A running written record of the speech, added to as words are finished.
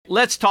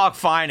Let's talk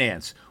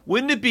finance.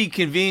 Wouldn't it be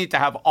convenient to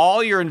have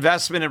all your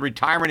investment and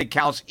retirement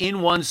accounts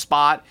in one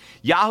spot?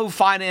 Yahoo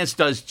Finance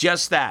does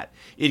just that.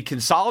 It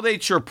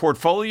consolidates your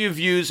portfolio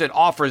views and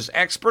offers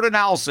expert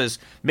analysis,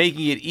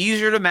 making it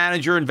easier to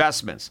manage your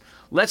investments.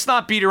 Let's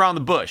not beat around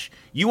the bush.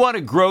 You want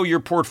to grow your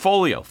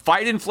portfolio,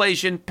 fight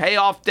inflation, pay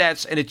off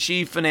debts, and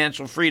achieve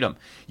financial freedom.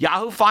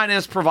 Yahoo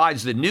Finance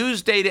provides the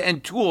news, data,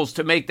 and tools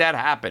to make that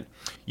happen.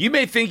 You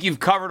may think you've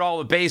covered all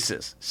the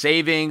bases: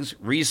 savings,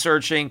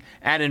 researching,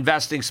 and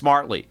investing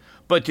smartly.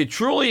 But to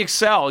truly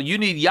excel, you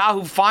need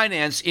Yahoo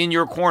Finance in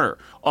your corner.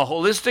 A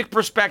holistic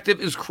perspective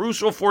is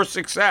crucial for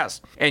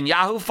success, and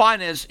Yahoo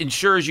Finance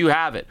ensures you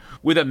have it.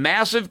 With a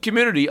massive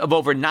community of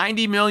over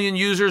 90 million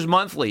users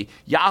monthly,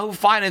 Yahoo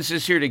Finance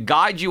is here to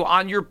guide you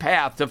on your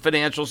path to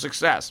financial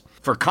success.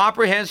 For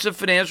comprehensive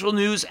financial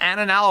news and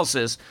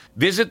analysis,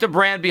 visit the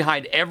brand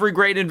behind every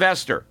great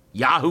investor,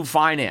 Yahoo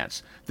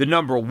Finance, the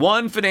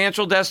 #1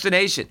 financial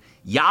destination,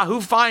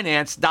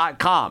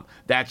 yahoofinance.com.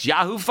 That's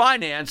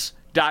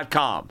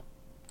yahoofinance.com.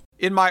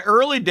 In my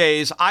early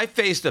days, I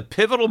faced a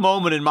pivotal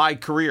moment in my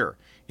career.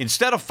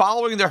 Instead of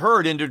following the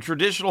herd into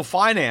traditional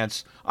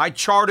finance, I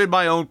charted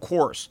my own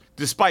course.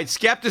 Despite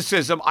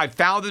skepticism, I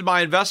founded my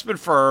investment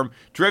firm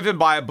driven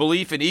by a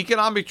belief in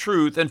economic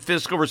truth and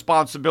fiscal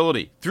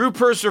responsibility. Through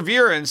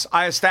perseverance,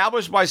 I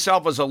established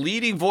myself as a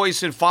leading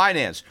voice in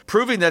finance,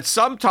 proving that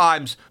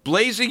sometimes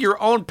blazing your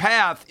own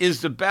path is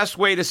the best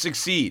way to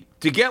succeed.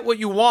 To get what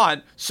you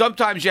want,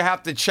 sometimes you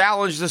have to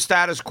challenge the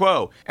status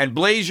quo and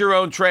blaze your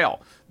own trail.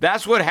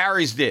 That's what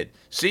Harry's did.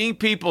 Seeing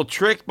people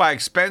tricked by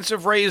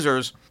expensive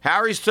razors,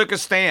 Harry's took a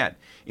stand.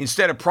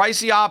 Instead of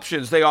pricey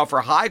options, they offer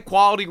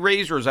high-quality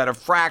razors at a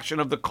fraction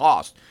of the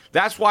cost.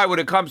 That's why when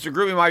it comes to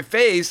grooming my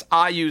face,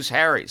 I use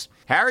Harry's.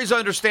 Harry's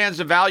understands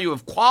the value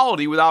of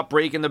quality without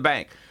breaking the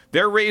bank.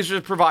 Their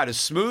razors provide a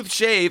smooth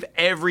shave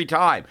every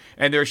time,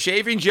 and their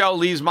shaving gel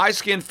leaves my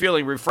skin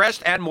feeling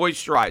refreshed and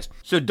moisturized.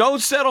 So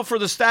don't settle for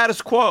the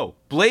status quo.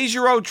 Blaze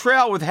your own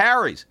trail with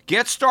Harry's.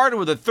 Get started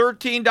with a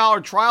 $13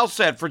 trial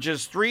set for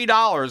just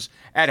 $3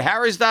 at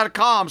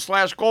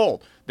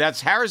harrys.com/gold.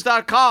 That's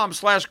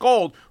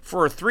harrys.com/gold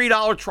for a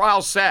 $3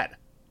 trial set.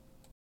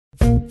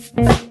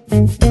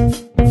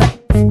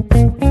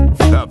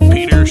 The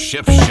Peter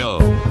Schiff Show.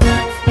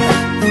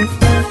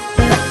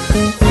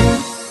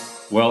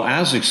 Well,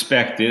 as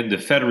expected, the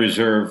Federal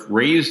Reserve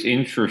raised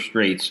interest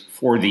rates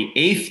for the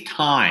 8th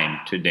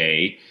time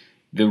today.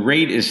 The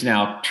rate is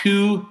now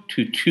 2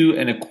 to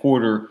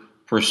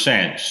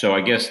 2.25%. So I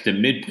guess the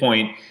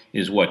midpoint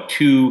is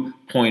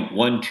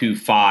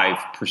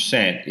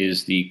 2.125%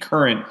 is the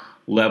current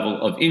level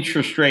of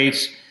interest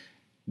rates.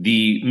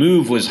 The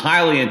move was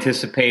highly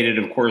anticipated.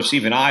 Of course,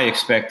 even I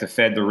expect the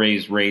Fed to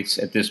raise rates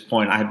at this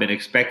point. I have been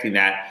expecting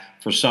that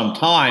for some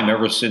time,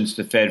 ever since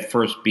the Fed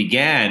first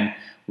began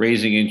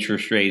raising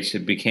interest rates.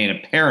 It became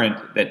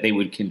apparent that they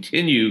would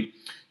continue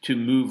to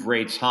move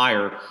rates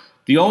higher.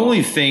 The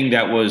only thing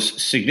that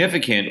was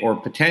significant or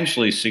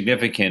potentially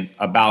significant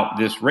about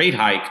this rate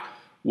hike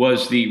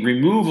was the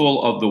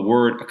removal of the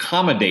word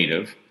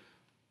accommodative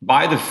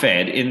by the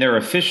Fed in their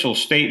official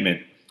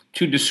statement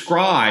to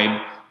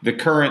describe the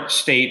current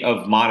state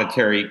of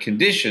monetary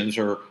conditions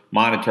or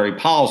monetary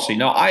policy.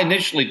 Now, I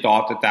initially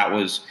thought that that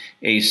was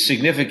a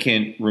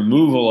significant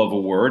removal of a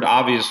word.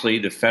 Obviously,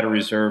 the Federal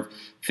Reserve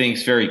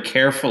thinks very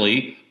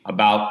carefully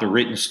about the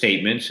written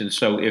statements. And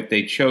so if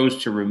they chose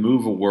to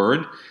remove a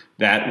word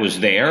that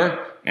was there,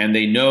 and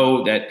they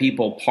know that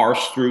people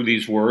parse through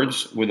these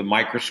words with a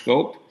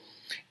microscope,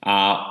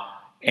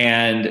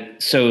 and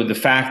so the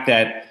fact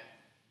that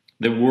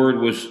the word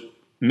was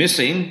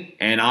missing,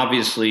 and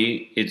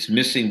obviously it's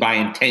missing by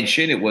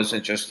intention, it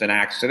wasn't just an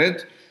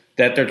accident,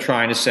 that they're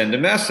trying to send a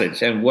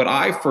message. And what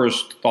I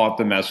first thought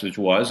the message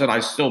was, and I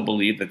still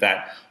believe that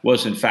that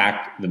was in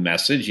fact the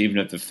message, even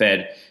if the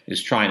Fed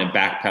is trying to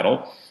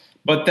backpedal,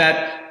 but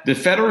that the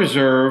Federal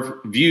Reserve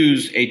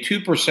views a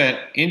 2%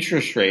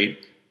 interest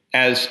rate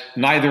as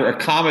neither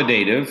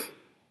accommodative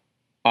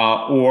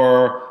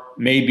or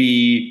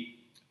maybe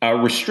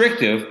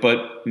restrictive,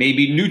 but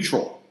maybe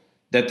neutral.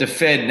 That the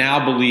Fed now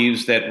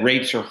believes that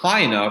rates are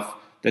high enough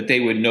that they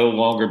would no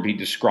longer be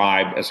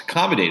described as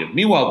accommodative.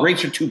 Meanwhile,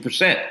 rates are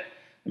 2%.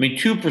 I mean,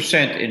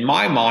 2% in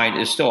my mind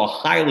is still a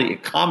highly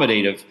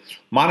accommodative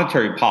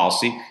monetary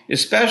policy,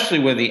 especially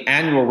when the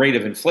annual rate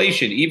of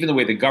inflation, even the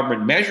way the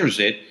government measures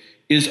it,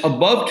 is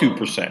above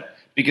 2%,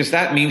 because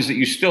that means that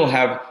you still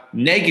have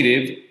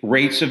negative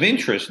rates of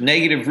interest,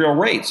 negative real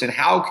rates. And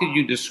how could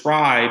you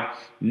describe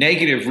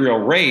negative real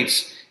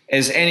rates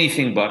as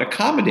anything but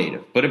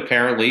accommodative? But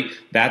apparently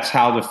that's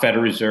how the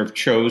Federal Reserve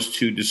chose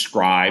to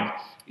describe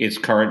its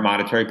current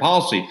monetary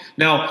policy.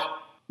 Now,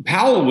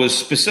 Powell was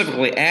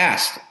specifically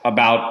asked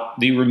about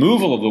the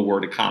removal of the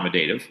word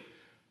accommodative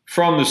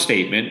from the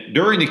statement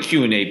during the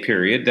Q&A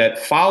period that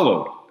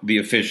followed the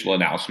official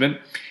announcement.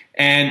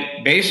 And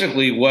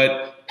basically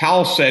what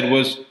Powell said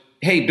was,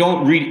 hey,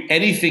 don't read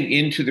anything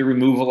into the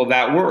removal of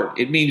that word.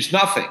 It means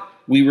nothing.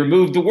 We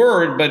removed the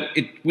word, but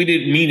we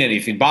didn't mean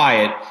anything by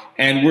it,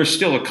 and we're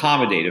still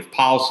accommodative.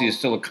 Policy is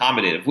still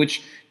accommodative,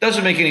 which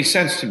Doesn't make any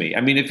sense to me.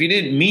 I mean, if you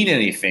didn't mean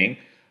anything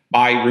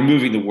by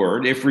removing the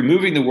word, if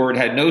removing the word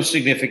had no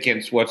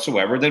significance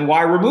whatsoever, then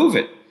why remove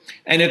it?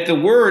 And if the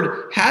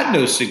word had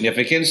no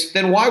significance,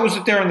 then why was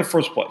it there in the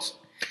first place?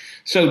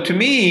 So to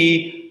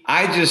me,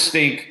 I just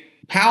think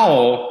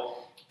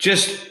Powell,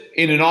 just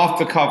in an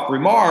off-the-cuff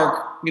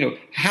remark,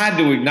 had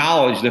to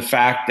acknowledge the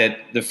fact that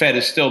the Fed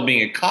is still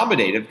being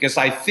accommodative, because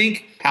I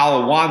think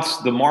Powell wants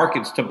the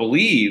markets to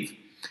believe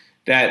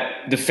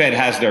that the Fed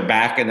has their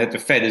back and that the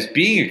Fed is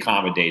being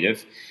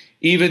accommodative,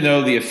 even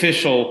though the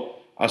official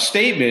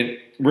statement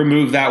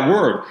removed that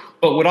word.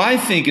 But what I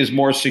think is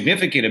more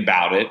significant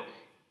about it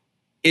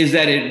is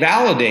that it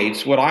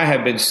validates what I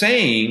have been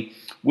saying,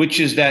 which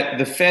is that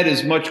the Fed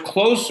is much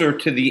closer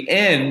to the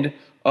end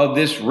of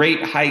this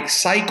rate hike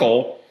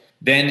cycle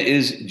than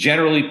is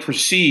generally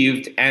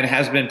perceived and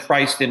has been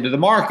priced into the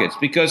markets.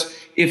 Because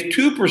if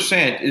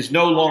 2% is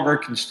no longer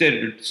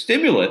considered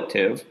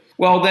stimulative,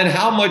 well, then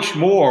how much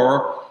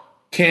more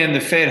can the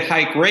Fed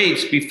hike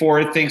rates before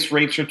it thinks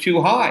rates are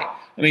too high?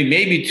 I mean,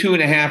 maybe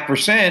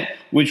 2.5%,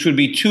 which would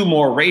be 2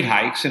 more rate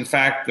hikes. In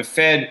fact, the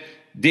Fed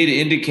did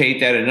indicate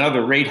that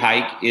another rate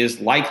hike is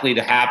likely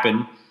to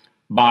happen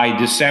by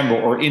December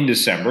or in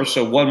December.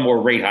 So 1 more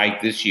rate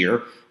hike this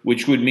year,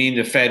 which would mean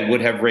the Fed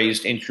would have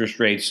raised interest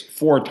rates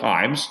 4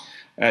 times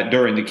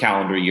during the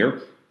calendar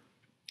year.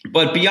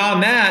 But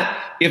beyond that,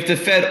 if the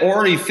Fed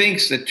already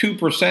thinks that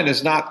 2%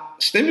 is not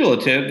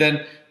stimulative,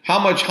 then how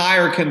much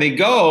higher can they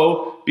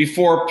go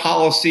before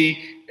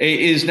policy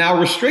is now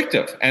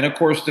restrictive? And of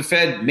course, the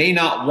Fed may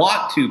not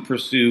want to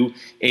pursue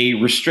a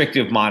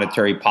restrictive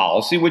monetary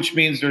policy, which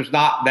means there's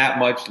not that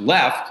much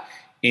left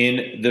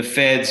in the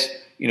Fed's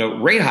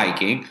rate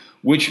hiking,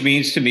 which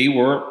means to me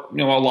we're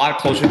a lot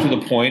closer to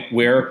the point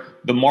where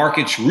the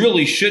markets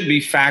really should be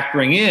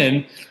factoring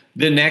in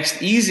the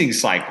next easing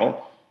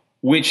cycle,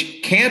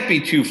 which can't be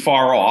too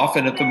far off.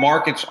 And if the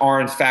markets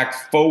are in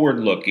fact forward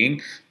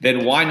looking,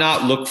 then why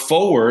not look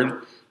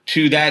forward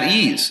to that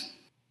ease?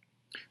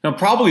 Now,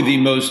 probably the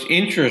most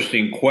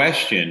interesting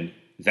question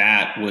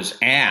that was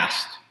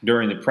asked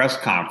during the press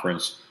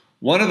conference,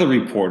 one of the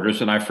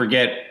reporters, and I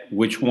forget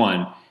which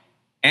one,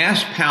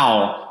 asked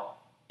Powell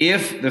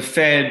if the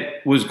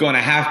Fed was going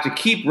to have to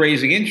keep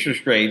raising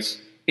interest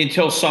rates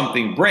until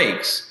something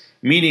breaks,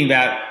 meaning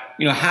that,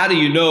 how do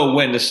you know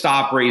when to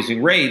stop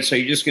raising rates? Are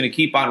you just going to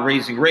keep on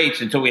raising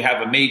rates until we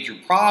have a major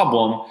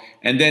problem?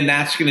 And then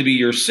that's going to be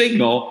your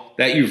signal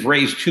that you've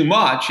raised too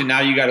much and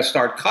now you got to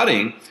start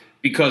cutting,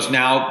 because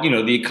now,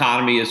 the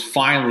economy is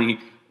finally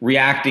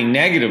reacting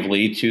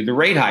negatively to the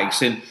rate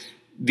hikes. And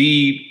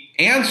the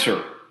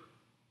answer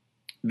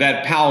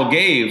that Powell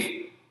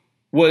gave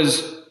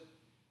was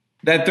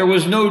that there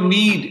was no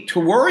need to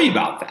worry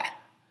about that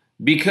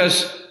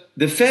because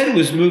the Fed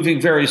was moving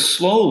very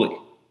slowly.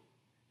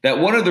 That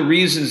one of the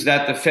reasons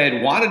that the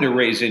Fed wanted to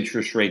raise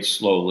interest rates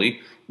slowly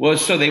was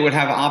so they would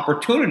have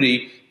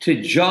opportunity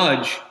to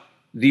judge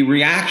the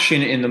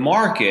reaction in the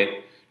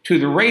market to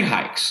the rate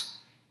hikes,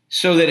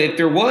 so that if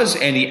there was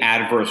any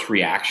adverse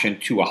reaction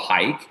to a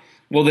hike,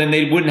 well, then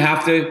they wouldn't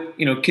have to,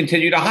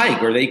 continue to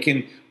hike, or they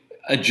can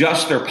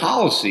adjust their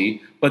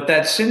policy, but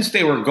that since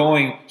they were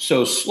going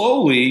so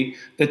slowly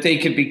that they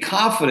could be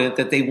confident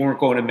that they weren't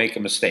going to make a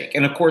mistake.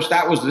 And of course,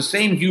 that was the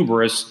same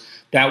hubris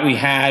that we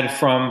had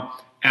from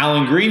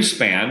Alan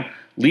Greenspan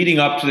leading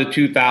up to the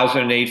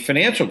 2008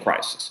 financial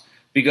crisis,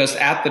 because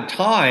at the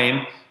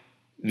time,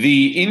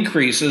 the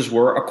increases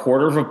were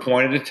 1/4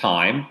 point at a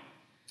time.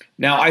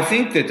 Now, I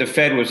think that the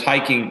Fed was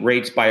hiking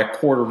rates by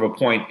 1/4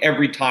 point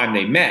every time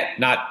they met,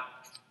 not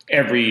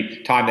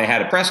every time they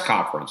had a press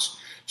conference.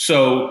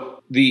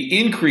 So the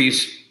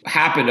increase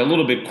happened a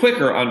little bit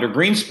quicker under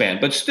Greenspan,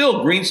 but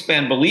still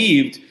Greenspan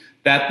believed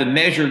that the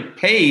measured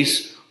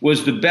pace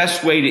was the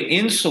best way to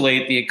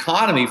insulate the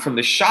economy from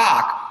the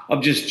shock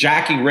of just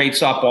jacking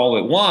rates up all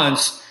at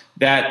once,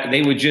 that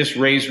they would just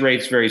raise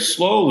rates very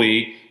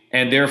slowly,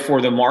 and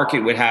therefore the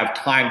market would have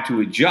time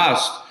to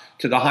adjust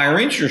to the higher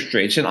interest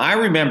rates. And I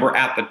remember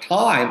at the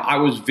time, I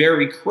was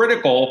very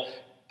critical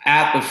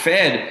at the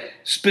Fed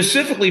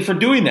specifically for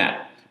doing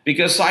that,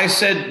 because I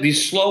said the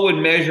slow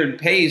and measured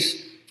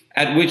pace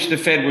at which the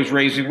Fed was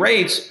raising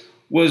rates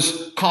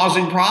was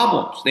causing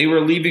problems. They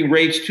were leaving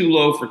rates too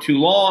low for too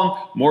long.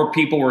 More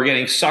people were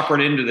getting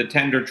suckered into the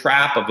tender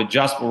trap of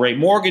adjustable rate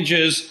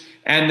mortgages,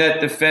 and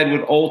that the Fed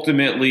would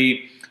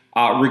ultimately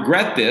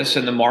regret this,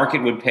 and the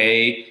market would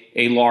pay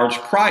a large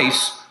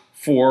price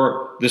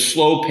for the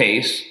slow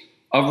pace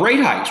of rate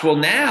hikes. Well,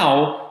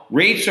 now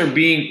rates are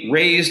being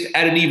raised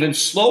at an even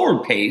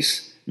slower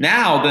pace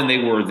now than they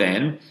were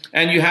then.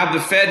 And you have the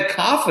Fed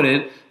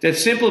confident that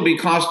simply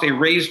because they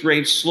raised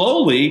rates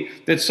slowly,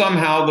 that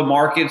somehow the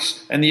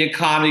markets and the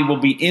economy will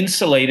be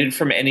insulated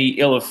from any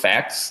ill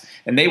effects,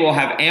 and they will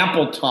have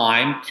ample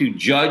time to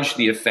judge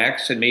the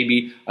effects and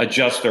maybe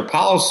adjust their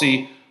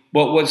policy.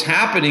 But what's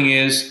happening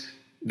is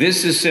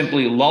this is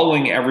simply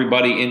lulling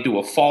everybody into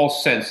a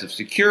false sense of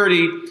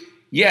security.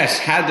 Yes,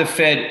 had the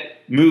Fed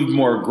moved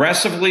more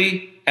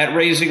aggressively at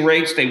raising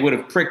rates, they would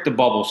have pricked the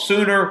bubble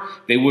sooner.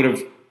 They would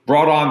have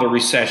brought on the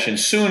recession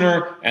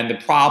sooner and the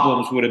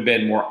problems would have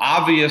been more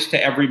obvious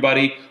to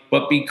everybody.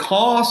 But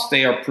because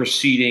they are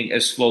proceeding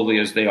as slowly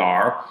as they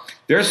are,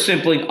 they're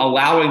simply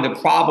allowing the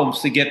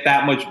problems to get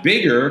that much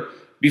bigger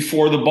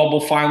before the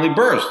bubble finally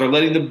bursts. They're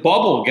letting the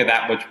bubble get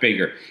that much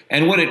bigger.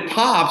 And when it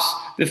pops,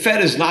 the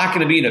Fed is not going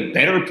to be in a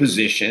better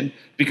position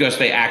because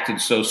they acted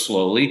so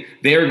slowly.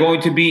 They are going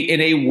to be in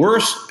a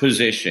worse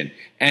position.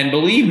 And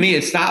believe me,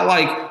 it's not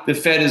like the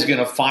Fed is going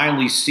to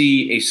finally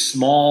see a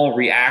small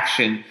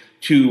reaction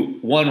to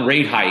one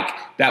rate hike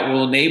that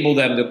will enable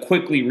them to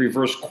quickly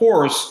reverse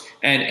course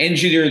and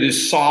engineer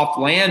this soft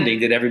landing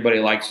that everybody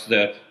likes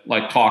to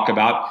talk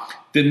about.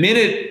 The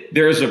minute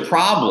there's a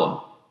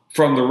problem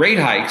from the rate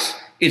hikes,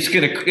 it's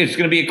going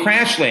to be a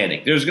crash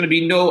landing. There's going to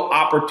be no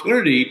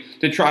opportunity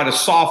to try to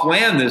soft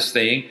land this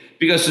thing,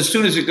 because as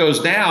soon as it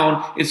goes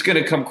down, it's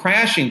going to come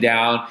crashing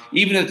down,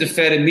 even if the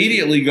Fed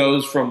immediately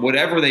goes from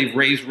whatever they've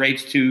raised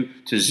rates to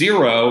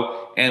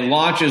zero and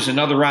launches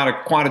another round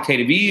of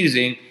quantitative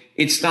easing.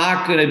 It's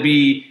not going to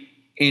be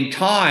in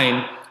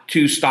time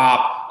to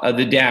stop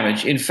the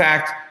damage. In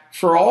fact,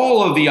 for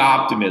all of the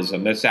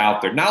optimism that's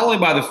out there, not only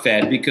by the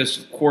Fed, because,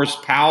 of course,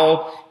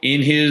 Powell,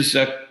 in his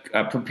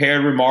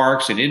prepared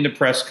remarks and in the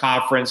press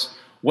conference,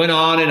 went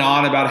on and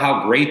on about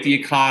how great the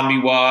economy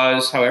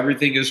was, how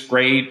everything is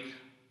great.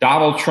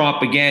 Donald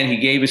Trump, again, he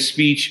gave a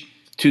speech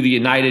to the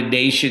United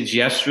Nations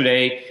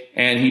yesterday,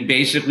 and he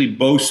basically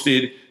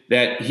boasted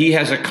that he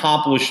has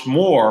accomplished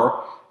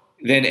more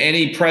than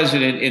any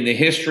president in the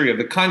history of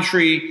the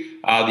country.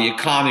 The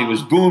economy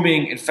was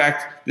booming. In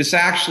fact, this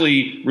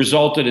actually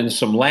resulted in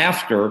some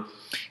laughter.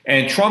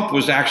 And Trump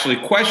was actually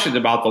questioned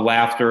about the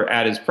laughter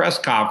at his press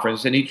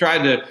conference. And he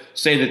tried to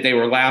say that they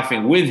were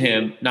laughing with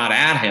him, not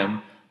at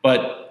him.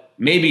 But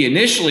maybe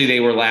initially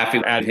they were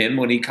laughing at him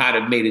when he kind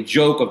of made a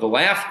joke of the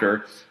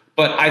laughter.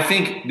 But I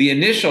think the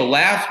initial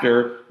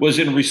laughter was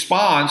in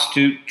response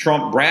to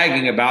Trump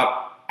bragging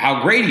about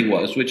how great he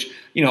was, which,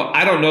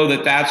 I don't know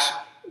that that's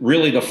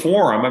really the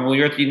forum. I mean, when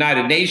you're at the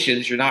United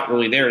Nations, you're not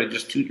really there to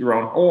just toot your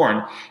own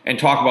horn and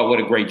talk about what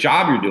a great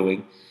job you're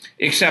doing,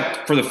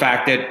 except for the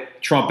fact that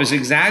Trump is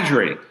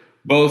exaggerating,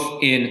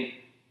 both in,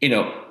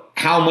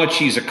 how much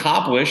he's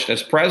accomplished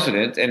as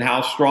president and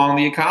how strong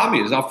the economy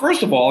is. Now,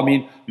 first of all, I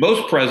mean,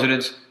 most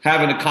presidents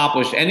haven't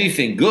accomplished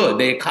anything good.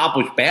 They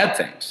accomplish bad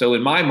things. So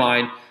in my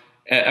mind,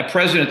 a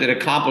president that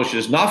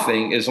accomplishes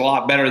nothing is a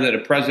lot better than a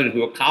president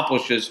who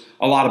accomplishes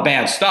a lot of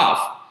bad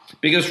stuff.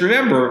 Because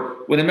remember,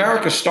 when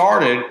America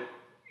started,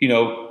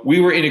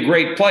 we were in a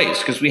great place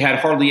because we had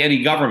hardly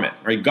any government,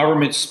 right?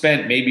 Government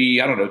spent maybe,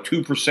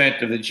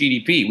 2% of the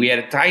GDP. We had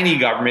a tiny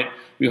government.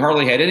 We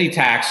hardly had any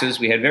taxes.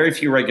 We had very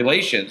few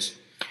regulations.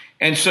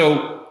 And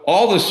so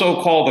all the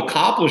so-called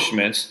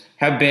accomplishments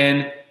have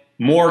been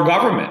more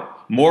government,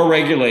 more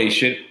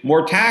regulation,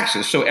 more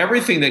taxes. So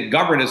everything that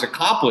government has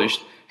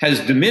accomplished has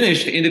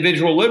diminished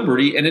individual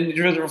liberty and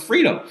individual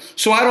freedom.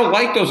 So I don't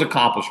like those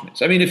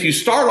accomplishments. I mean, if you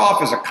start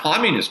off as a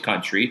communist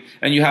country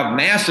and you have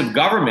massive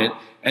government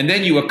and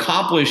then you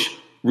accomplish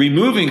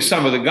removing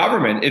some of the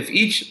government, if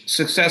each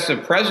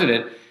successive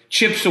president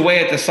chips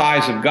away at the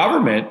size of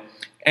government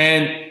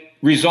and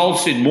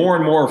results in more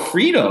and more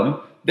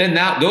freedom, then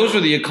those are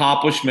the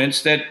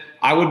accomplishments that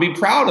I would be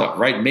proud of,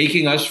 right?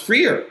 Making us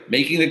freer,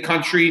 making the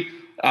country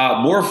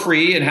more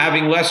free and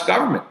having less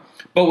government.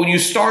 But when you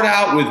start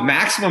out with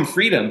maximum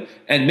freedom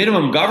and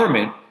minimum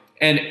government,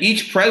 and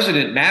each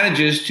president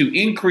manages to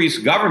increase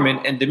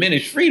government and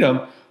diminish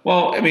freedom,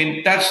 well, I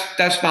mean,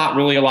 that's not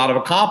really a lot of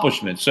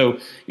accomplishment. So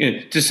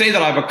to say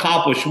that I've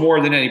accomplished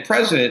more than any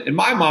president, in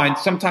my mind,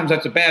 sometimes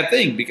that's a bad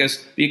thing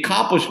because the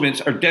accomplishments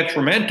are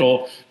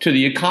detrimental to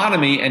the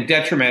economy and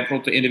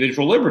detrimental to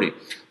individual liberty.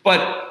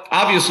 But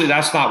obviously,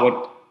 that's not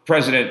what the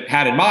president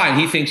had in mind.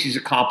 He thinks he's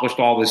accomplished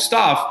all this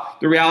stuff.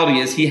 The reality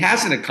is he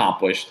hasn't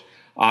accomplished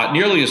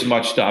nearly as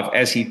much stuff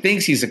as he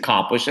thinks he's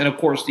accomplished. And of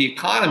course, the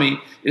economy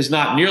is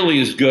not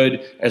nearly as good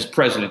as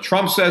President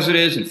Trump says it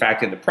is. In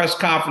fact, in the press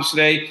conference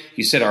today,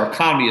 he said our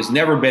economy has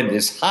never been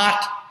this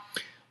hot.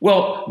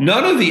 Well,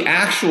 none of the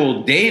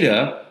actual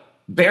data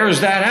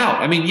bears that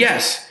out. I mean,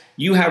 yes,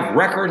 you have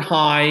record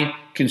high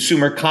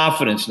consumer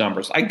confidence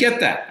numbers. I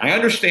get that. I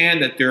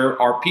understand that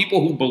there are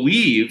people who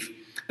believe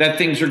that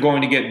things are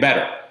going to get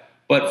better.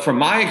 But from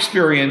my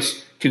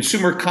experience,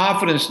 consumer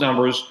confidence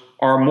numbers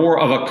are more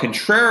of a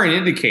contrarian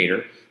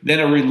indicator than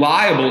a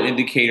reliable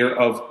indicator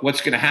of what's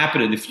going to happen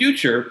in the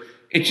future.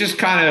 It just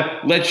kind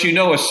of lets you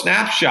know a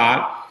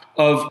snapshot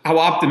of how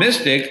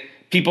optimistic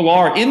people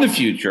are in the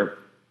future.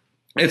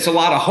 It's a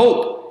lot of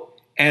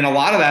hope, and a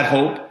lot of that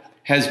hope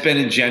has been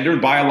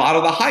engendered by a lot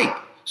of the hype.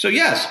 So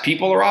yes,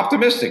 people are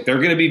optimistic. They're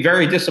going to be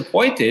very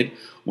disappointed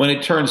when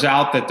it turns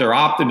out that their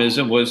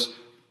optimism was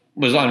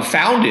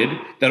unfounded,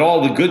 that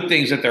all the good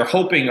things that they're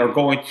hoping are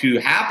going to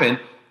happen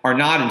are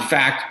not in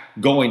fact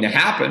going to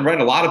happen, right?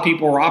 A lot of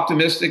people were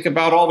optimistic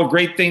about all the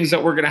great things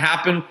that were going to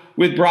happen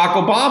with Barack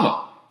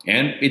Obama,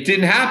 and it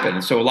didn't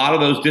happen. So a lot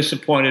of those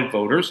disappointed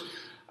voters,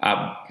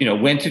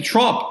 went to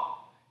Trump,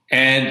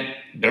 and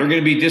they're going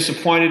to be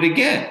disappointed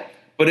again.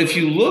 But if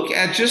you look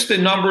at just the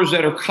numbers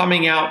that are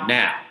coming out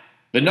now,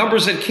 The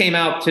numbers that came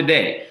out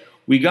today,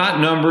 we got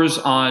numbers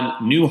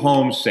on new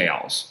home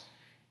sales.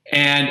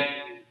 And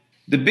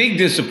the big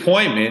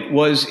disappointment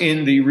was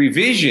in the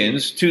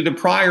revisions to the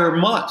prior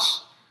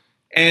months.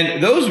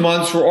 And those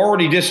months were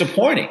already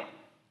disappointing.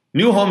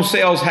 New home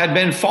sales had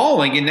been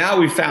falling, and now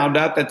we found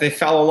out that they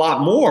fell a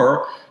lot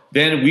more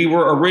than we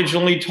were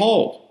originally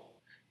told.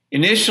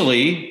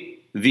 Initially,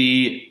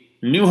 the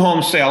new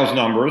home sales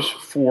numbers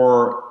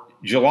for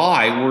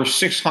July were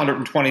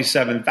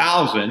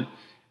 627,000,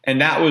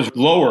 and that was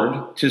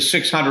lowered to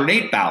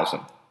 608,000.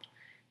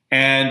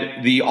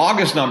 And the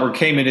August number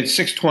came in at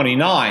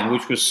 629,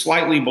 which was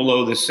slightly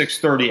below the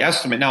 630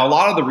 estimate. Now, a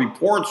lot of the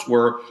reports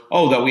were,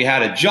 that we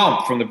had a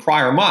jump from the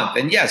prior month.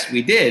 And yes,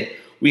 we did.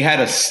 We had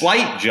a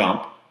slight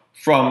jump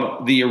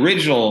from the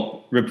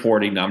original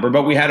reporting number,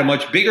 but we had a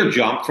much bigger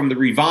jump from the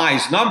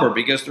revised number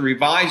because the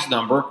revised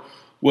number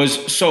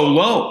was so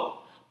low.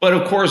 But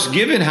of course,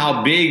 given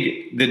how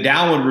big the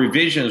downward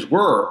revisions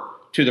were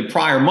to the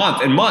prior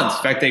month and months,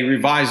 in fact, they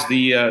revised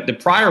the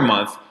prior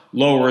month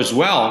lower as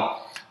well,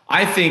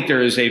 I think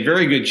there is a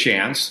very good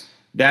chance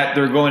that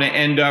they're going to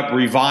end up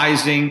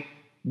revising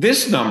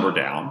this number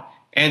down.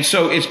 And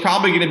so it's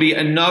probably going to be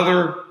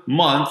another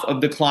month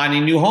of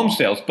declining new home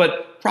sales.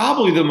 But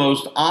probably the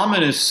most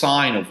ominous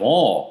sign of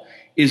all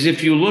is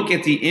if you look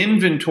at the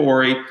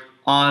inventory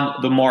on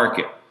the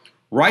market.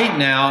 Right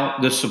now,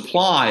 the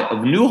supply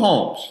of new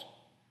homes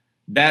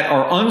that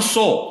are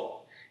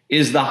unsold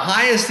is the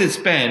highest it's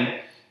been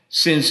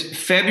since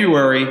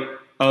February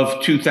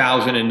of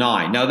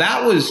 2009. Now,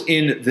 that was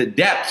in the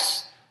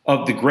depths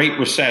of the Great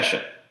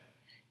Recession.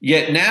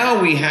 Yet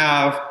now we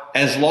have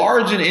as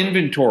large an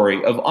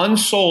inventory of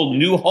unsold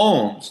new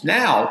homes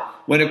now,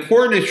 when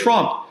according to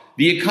Trump,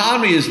 the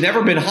economy has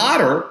never been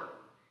hotter,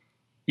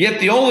 yet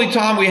the only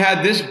time we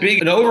had this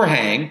big an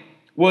overhang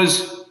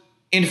was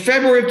in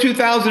February of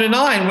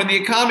 2009 when the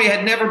economy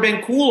had never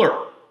been cooler.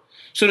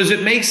 So does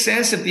it make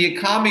sense if the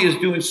economy is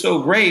doing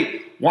so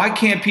great, why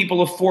can't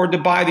people afford to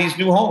buy these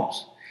new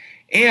homes?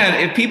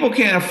 And if people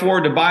can't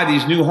afford to buy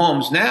these new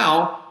homes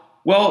now,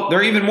 well,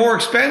 they're even more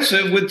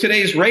expensive with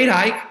today's rate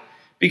hike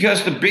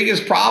because the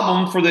biggest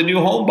problem for the new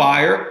home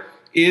buyer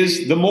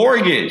is the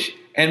mortgage.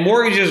 And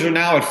mortgages are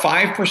now at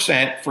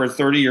 5% for a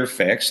 30-year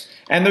fixed,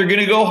 and they're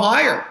going to go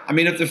higher. I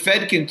mean, if the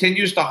Fed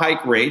continues to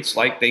hike rates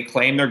like they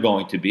claim they're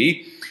going to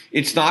be,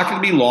 it's not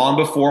going to be long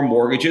before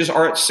mortgages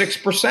are at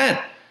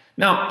 6%.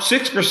 Now,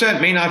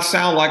 6% may not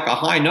sound like a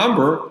high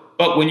number,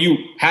 but when you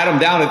had them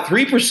down at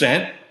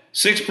 3%,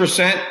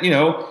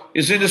 6%,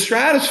 is in the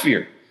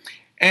stratosphere.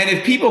 And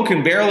if people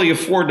can barely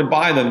afford to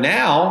buy them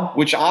now,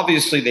 which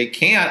obviously they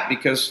can't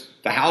because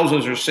the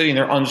houses are sitting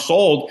there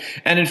unsold,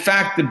 and in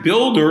fact, the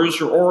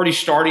builders are already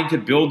starting to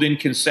build in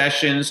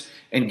concessions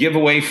and give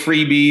away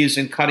freebies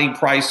and cutting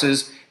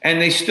prices, and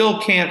they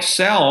still can't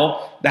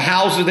sell the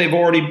houses they've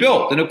already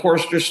built. And of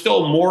course, there's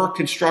still more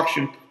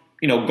construction,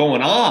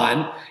 going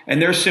on,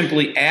 and they're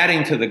simply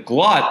adding to the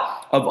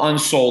glut of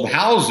unsold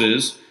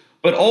houses.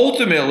 But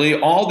ultimately,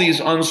 all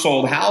these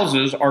unsold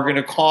houses are going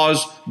to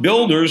cause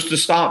builders to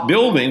stop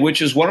building,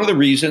 which is one of the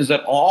reasons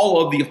that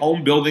all of the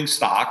home building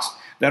stocks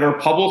that are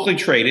publicly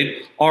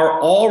traded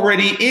are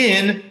already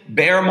in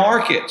bear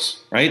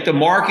markets, right? The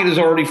market is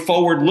already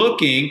forward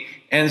looking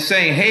and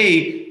saying,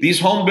 hey, these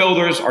home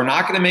builders are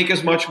not going to make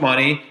as much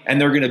money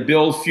and they're going to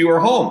build fewer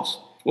homes.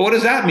 Well, what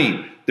does that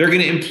mean? They're going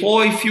to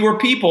employ fewer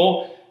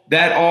people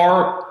that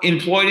are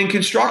employed in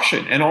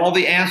construction and all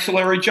the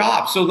ancillary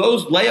jobs. So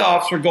those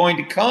layoffs are going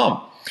to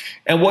come.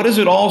 And what does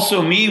it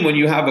also mean when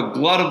you have a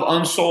glut of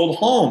unsold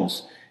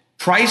homes?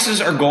 Prices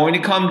are going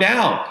to come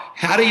down.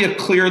 How do you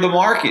clear the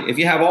market? If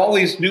you have all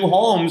these new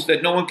homes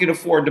that no one can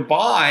afford to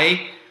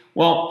buy,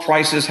 well,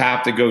 prices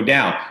have to go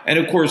down. And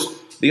of course,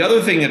 the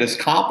other thing that is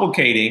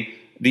complicating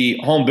the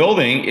home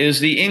building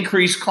is the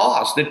increased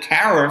cost. The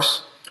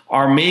tariffs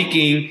are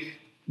making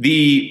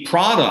the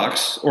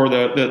products or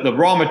the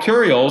raw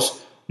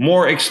materials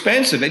more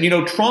expensive.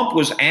 And, Trump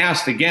was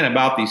asked again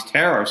about these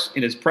tariffs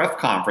in his press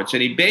conference,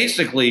 and he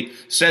basically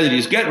said that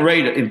he's getting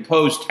ready to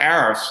impose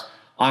tariffs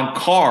on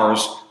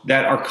cars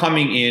that are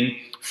coming in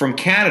from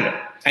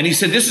Canada. And he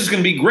said, this is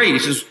going to be great. He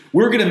says,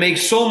 we're going to make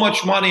so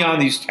much money on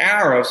these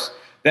tariffs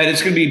that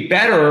it's going to be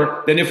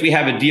better than if we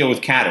have a deal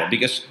with Canada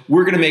because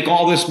we're going to make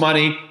all this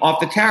money off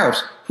the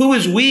tariffs. Who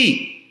is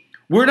we?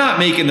 We're not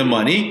making the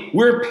money.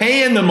 We're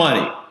paying the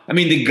money. I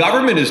mean, the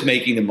government is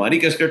making the money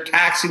because they're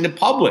taxing the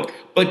public.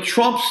 But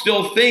Trump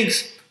still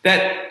thinks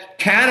that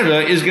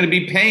Canada is going to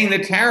be paying the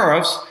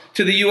tariffs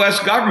to the U.S.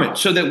 government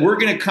so that we're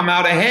going to come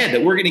out ahead,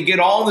 that we're going to get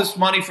all this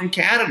money from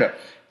Canada.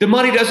 The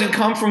money doesn't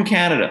come from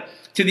Canada.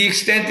 To the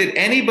extent that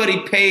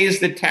anybody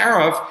pays the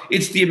tariff,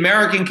 it's the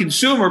American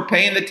consumer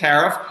paying the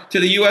tariff to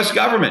the U.S.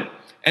 government.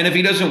 And if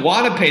he doesn't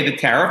want to pay the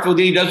tariff, well,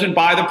 then he doesn't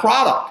buy the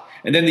product.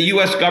 And then the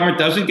U.S. government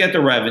doesn't get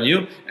the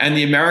revenue, and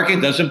the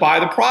American doesn't buy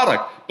the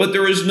product. But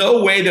there is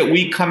no way that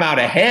we come out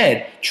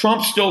ahead.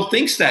 Trump still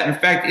thinks that. In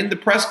fact, in the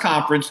press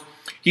conference,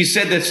 he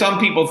said that some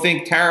people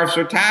think tariffs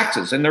are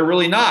taxes, and they're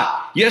really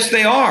not. Yes,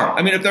 they are.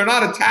 I mean, if they're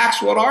not a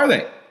tax, what are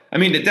they? I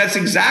mean, that's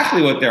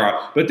exactly what they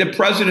are. But the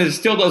president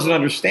still doesn't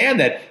understand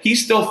that. He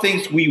still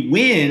thinks we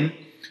win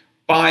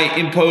by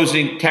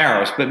imposing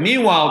tariffs. But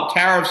meanwhile,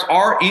 tariffs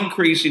are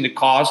increasing the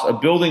cost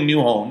of building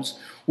new homes,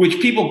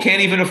 which people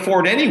can't even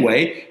afford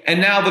anyway.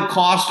 And now the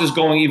cost is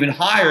going even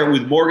higher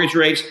with mortgage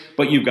rates,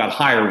 but you've got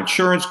higher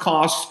insurance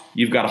costs,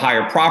 you've got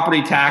higher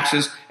property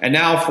taxes. And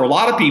now for a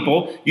lot of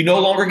people, you no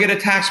longer get a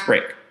tax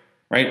break,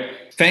 right?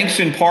 Thanks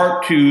in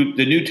part to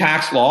the new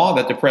tax law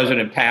that the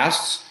president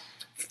passed,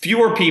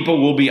 fewer people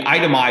will be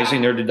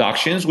itemizing their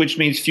deductions, which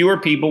means fewer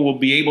people will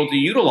be able to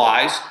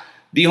utilize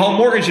the home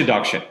mortgage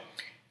deduction,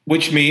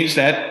 which means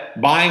that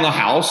buying a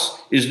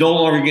house is no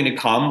longer going to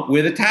come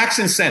with a tax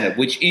incentive,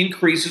 which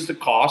increases the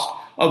cost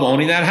of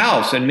owning that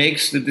house and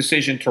makes the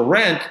decision to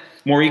rent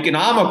more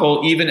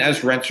economical even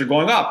as rents are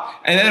going up.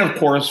 And then, of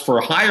course,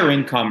 for higher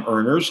income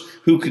earners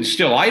who can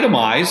still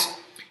itemize,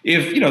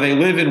 if they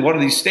live in one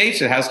of these states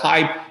that has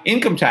high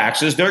income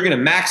taxes, they're going to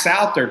max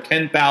out their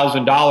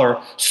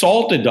 $10,000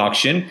 SALT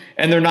deduction,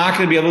 and they're not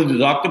going to be able to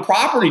deduct the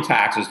property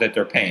taxes that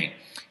they're paying.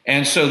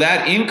 And so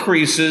that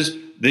increases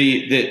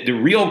the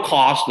real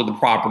cost of the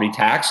property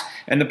tax,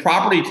 and the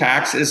property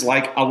tax is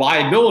like a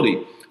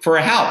liability for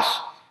a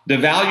house. The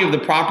value of the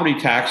property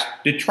tax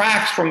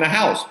detracts from the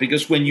house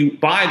because when you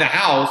buy the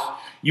house,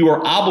 you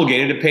are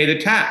obligated to pay the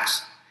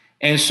tax.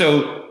 And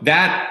so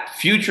that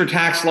future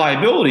tax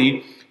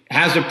liability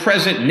has a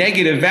present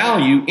negative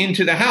value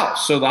into the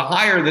house. So the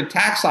higher the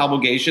tax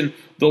obligation,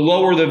 the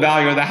lower the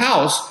value of the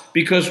house,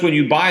 because when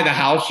you buy the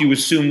house, you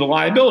assume the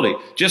liability.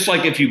 Just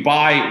like if you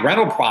buy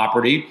rental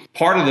property,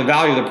 part of the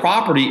value of the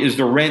property is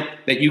the rent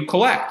that you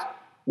collect.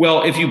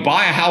 Well, if you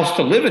buy a house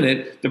to live in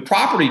it, the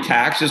property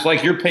tax is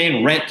like you're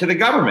paying rent to the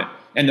government.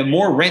 And the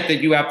more rent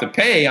that you have to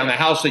pay on the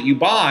house that you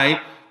buy,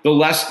 the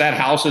less that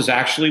house is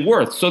actually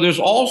worth. So there's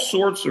all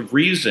sorts of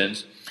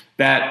reasons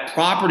that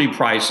property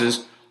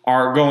prices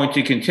are going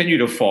to continue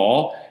to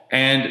fall.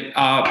 And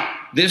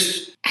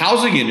this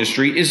housing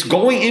industry is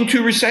going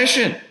into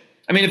recession.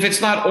 I mean, if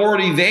it's not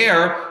already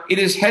there, it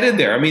is headed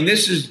there. I mean,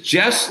 this is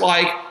just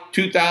like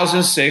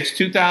 2006,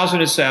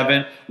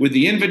 2007, with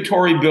the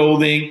inventory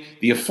building,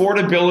 the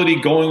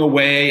affordability going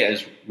away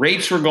as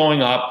rates were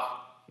going up.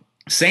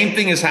 Same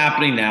thing is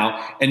happening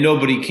now, and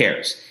nobody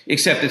cares.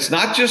 Except it's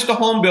not just the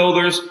home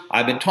builders.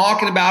 I've been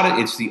talking about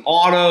it. It's the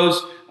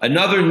autos.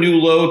 Another new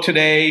low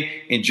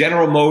today in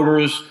General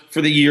Motors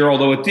for the year,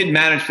 although it did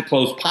manage to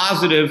close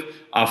positive.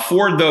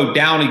 Ford, though,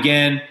 down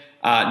again.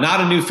 Not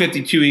a new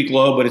 52-week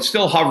low, but it's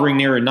still hovering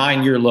near a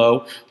 9-year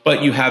low.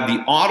 But you have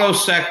the auto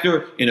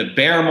sector in a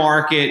bear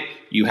market.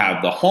 You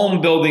have the home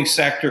building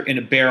sector in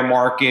a bear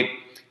market.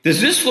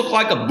 Does this look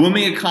like a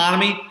booming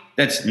economy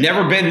that's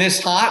never been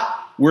this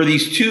hot, where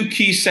these two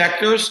key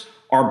sectors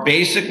are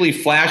basically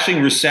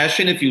flashing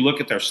recession if you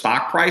look at their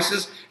stock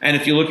prices and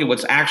if you look at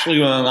what's actually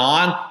going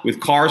on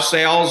with car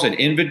sales and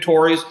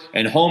inventories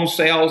and home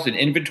sales and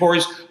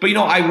inventories? But,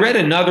 I read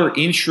another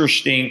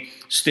interesting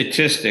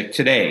statistic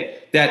today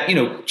that,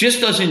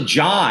 just doesn't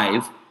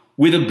jive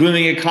with a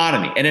booming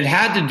economy. And it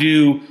had to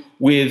do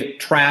with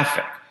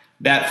traffic,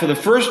 that for the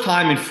first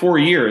time in 4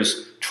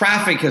 years,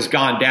 traffic has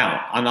gone down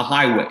on the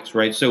highways,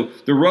 right? So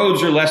the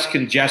roads are less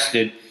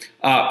congested.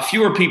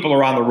 Fewer people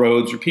are on the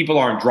roads, or people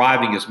aren't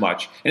driving as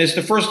much. And it's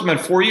the first time in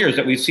 4 years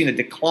that we've seen a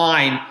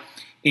decline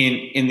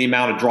in the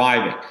amount of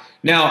driving.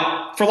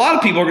 Now, for a lot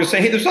of people are going to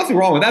say, hey, there's nothing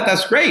wrong with that.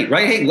 That's great,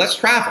 right? Hey, less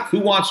traffic. Who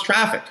wants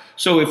traffic?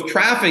 So if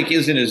traffic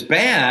isn't as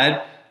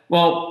bad,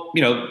 well,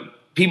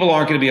 people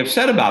aren't going to be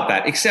upset about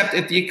that. Except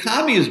if the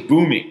economy is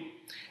booming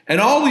and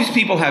all these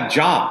people have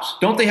jobs,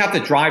 don't they have to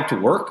drive to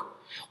work?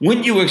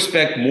 Wouldn't you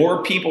expect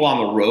more people on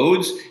the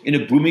roads in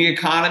a booming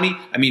economy?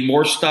 I mean,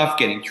 more stuff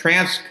getting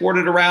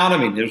transported around. I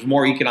mean, there's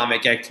more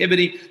economic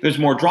activity. There's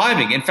more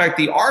driving. In fact,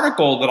 the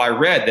article that I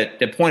read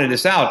that pointed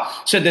this out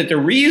said that the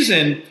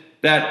reason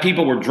that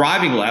people were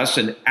driving less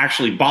and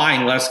actually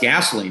buying less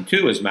gasoline,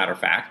 too, as a matter of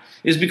fact,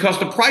 is because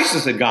the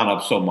prices had gone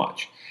up so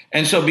much.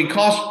 And so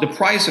because the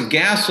price of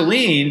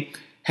gasoline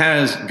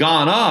has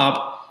gone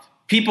up,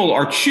 people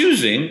are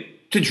choosing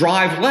to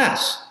drive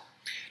less.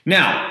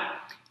 Now,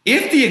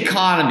 if the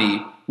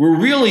economy were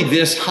really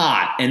this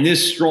hot and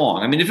this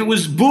strong, I mean, if it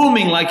was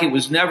booming like it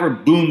was never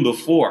boomed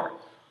before,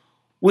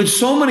 would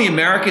so many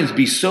Americans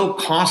be so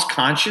cost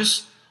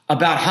conscious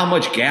about how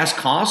much gas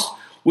costs?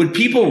 Would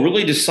people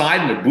really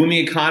decide in a booming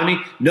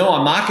economy, no,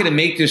 I'm not going to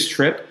make this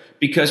trip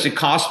because it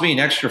cost me an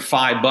extra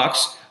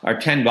 $5 or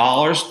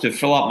 $10 to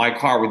fill up my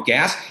car with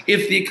gas?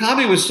 If the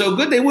economy was so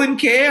good, they wouldn't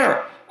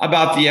care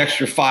about the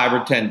extra $5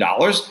 or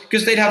 $10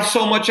 because they'd have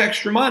so much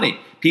extra money.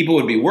 People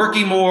would be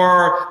working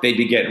more, they'd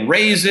be getting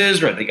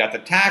raises, or they got the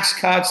tax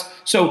cuts.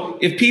 So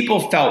if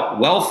people felt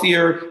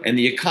wealthier and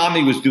the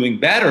economy was doing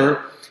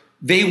better,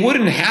 they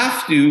wouldn't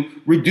have to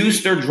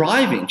reduce their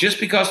driving just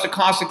because the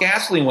cost of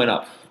gasoline went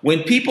up.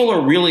 When people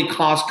are really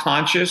cost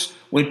conscious,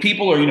 when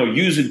people are,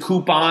 using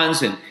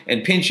coupons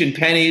and pinching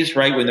pennies,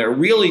 right? When they're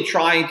really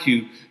trying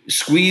to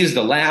squeeze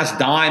the last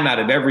dime out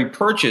of every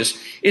purchase,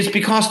 it's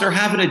because they're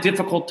having a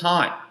difficult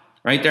time,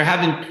 right? They're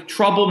having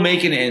trouble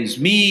making ends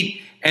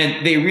meet,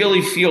 and they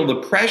really feel the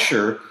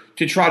pressure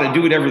to try to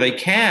do whatever they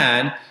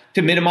can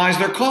to minimize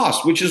their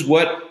costs, which is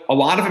what a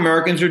lot of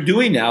Americans are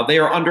doing now. They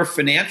are under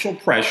financial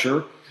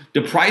pressure.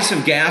 The price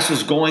of gas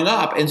is going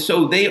up, and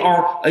so they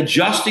are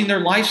adjusting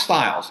their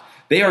lifestyles.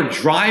 They are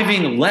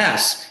driving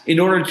less in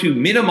order to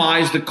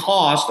minimize the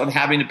cost of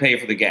having to pay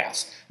for the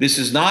gas. This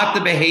is not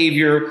the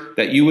behavior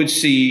that you would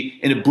see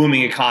in a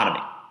booming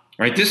economy.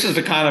 Right? This is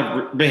the kind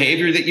of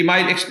behavior that you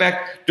might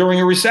expect during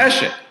a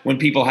recession when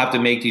people have to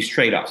make these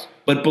trade-offs.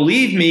 But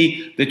believe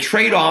me, the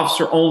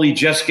trade-offs are only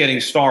just getting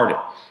started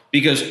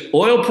because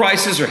oil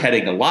prices are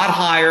heading a lot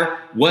higher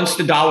once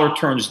the dollar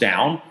turns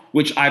down,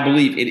 which I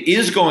believe it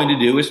is going to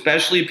do,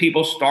 especially if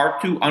people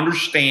start to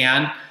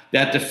understand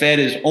that the Fed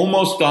is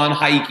almost done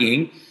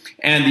hiking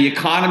and the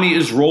economy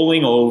is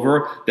rolling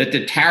over, that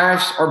the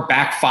tariffs are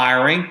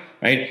backfiring,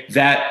 right?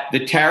 That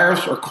the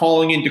tariffs are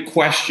calling into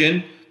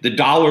question the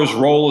dollar's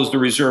role as the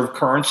reserve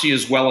currency,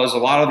 as well as a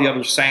lot of the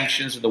other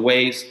sanctions and the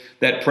ways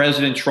that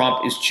President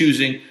Trump is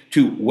choosing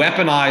to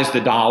weaponize the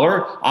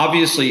dollar.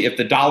 Obviously, if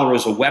the dollar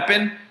is a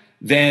weapon,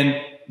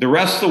 then the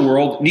rest of the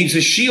world needs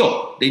a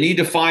shield. They need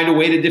to find a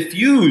way to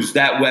diffuse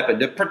that weapon,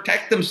 to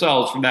protect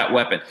themselves from that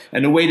weapon.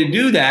 And the way to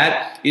do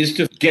that is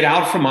to get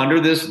out from under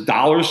this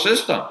dollar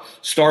system,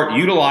 start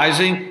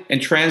utilizing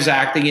and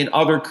transacting in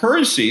other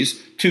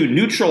currencies to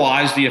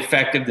neutralize the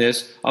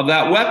effectiveness of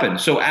that weapon.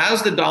 So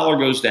as the dollar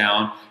goes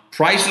down,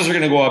 prices are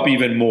going to go up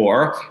even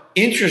more.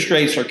 Interest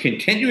rates are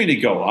continuing to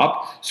go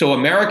up. So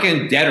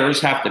American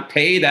debtors have to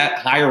pay that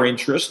higher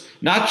interest,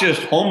 not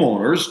just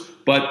homeowners,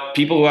 but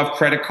people who have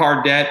credit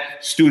card debt,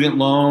 student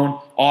loan,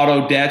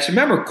 auto debts.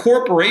 Remember,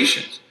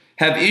 corporations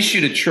have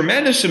issued a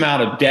tremendous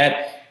amount of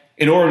debt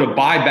in order to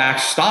buy back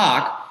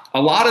stock.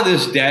 A lot of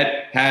this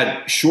debt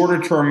had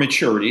shorter term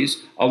maturities.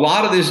 A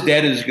lot of this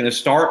debt is going to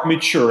start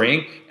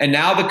maturing, and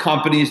now the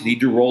companies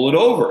need to roll it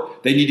over.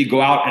 They need to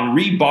go out and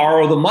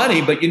re-borrow the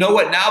money, but you know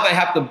what? Now they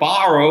have to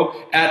borrow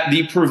at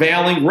the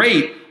prevailing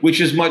rate, which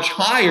is much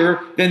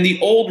higher than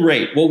the old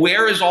rate. Well,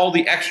 where is all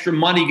the extra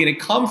money going to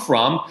come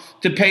from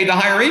to pay the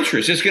higher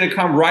interest? It's going to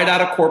come right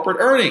out of corporate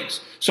earnings.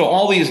 So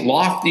all these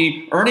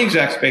lofty earnings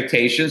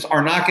expectations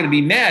are not going to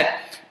be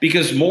met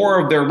because more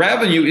of their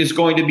revenue is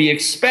going to be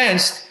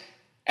expensed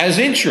as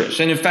interest.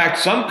 And in fact,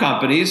 some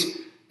companies,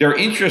 their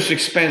interest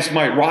expense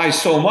might rise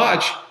so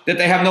much that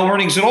they have no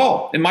earnings at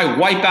all. It might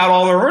wipe out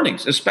all their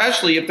earnings,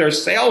 especially if their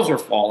sales are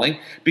falling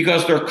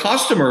because their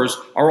customers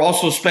are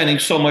also spending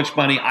so much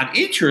money on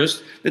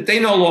interest that they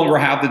no longer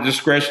have the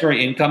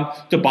discretionary income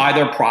to buy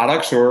their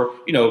products or,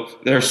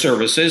 their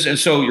services. And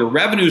so your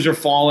revenues are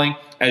falling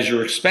as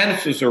your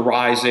expenses are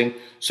rising.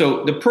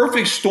 So the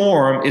perfect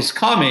storm is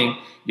coming,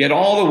 yet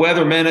all the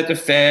weathermen at the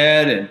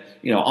Fed and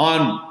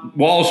on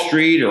Wall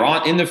Street or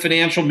in the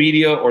financial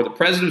media or the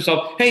president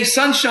himself, hey,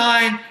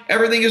 sunshine,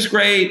 everything is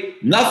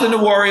great, nothing to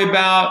worry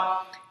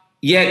about.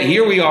 Yet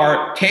here we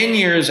are 10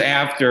 years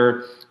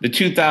after the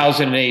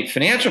 2008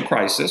 financial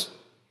crisis,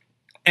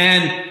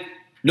 and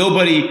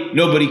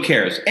nobody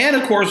cares. And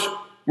of course,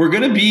 we're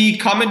going to be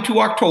coming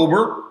to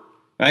October,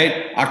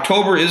 right?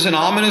 October is an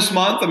ominous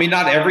month. I mean,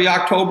 not every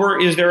October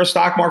is there a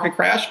stock market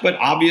crash, but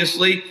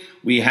obviously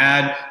we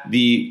had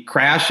the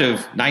crash of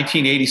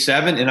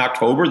 1987 in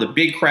October. The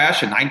big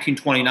crash in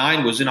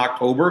 1929 was in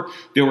October.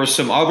 There were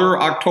some other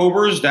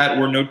Octobers that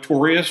were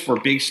notorious for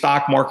big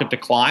stock market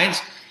declines.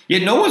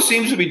 Yet no one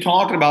seems to be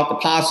talking about the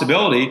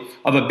possibility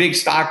of a big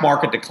stock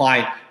market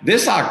decline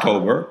this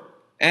October,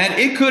 and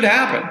it could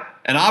happen.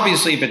 And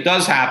obviously, if it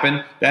does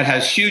happen, that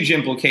has huge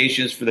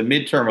implications for the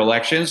midterm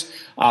elections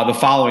the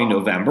following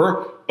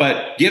November.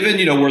 But given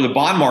where the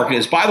bond market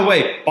is, by the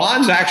way,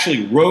 bonds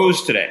actually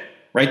rose today.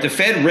 Right, the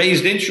Fed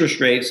raised interest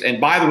rates,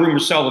 and buy the rumor,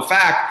 sell the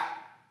fact.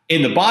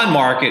 In the bond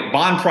market,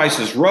 bond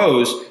prices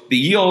rose. The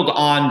yield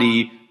on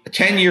the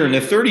 10-year and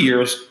the 30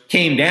 years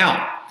came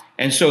down.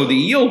 And so the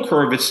yield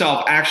curve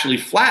itself actually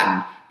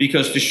flattened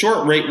because the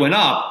short rate went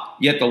up,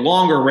 yet the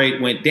longer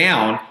rate went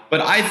down. But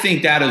I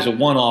think that is a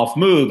one-off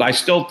move. I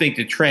still think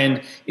the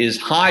trend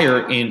is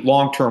higher in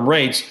long-term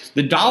rates.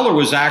 The dollar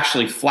was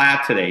actually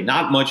flat today,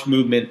 not much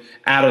movement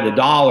out of the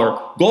dollar.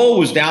 Gold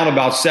was down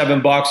about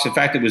 $7. In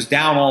fact, it was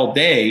down all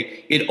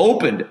day. It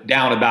opened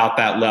down about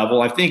that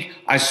level. I think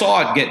I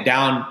saw it get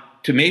down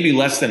to maybe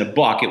less than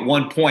 $1 at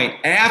one point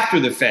after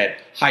the Fed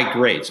hiked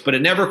rates, but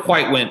it never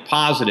quite went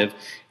positive,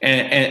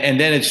 and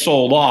then it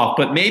sold off.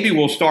 But maybe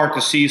we'll start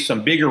to see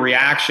some bigger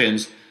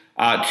reactions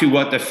to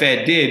what the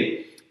Fed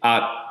did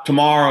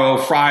tomorrow,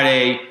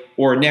 Friday,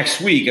 or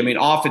next week. I mean,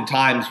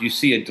 oftentimes you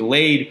see a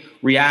delayed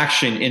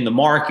reaction in the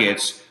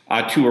markets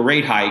to a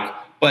rate hike.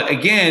 But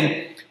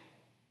again,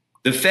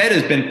 the Fed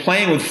has been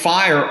playing with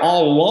fire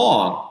all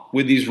along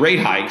with these rate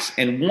hikes.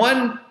 And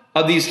one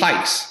of these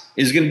hikes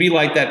is going to be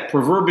like that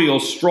proverbial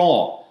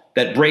straw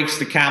that breaks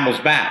the camel's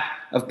back.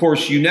 Of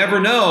course, you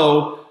never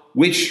know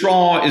which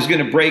straw is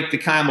going to break the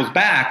camel's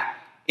back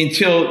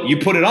until you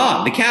put it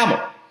on the camel.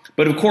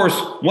 But of course,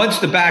 once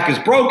the back is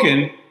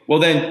broken, well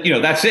then,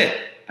 that's it.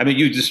 I mean,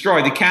 you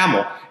destroy the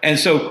camel. And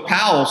so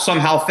Powell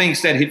somehow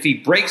thinks that if he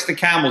breaks the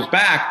camel's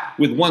back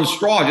with one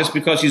straw, just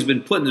because he's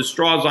been putting the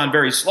straws on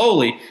very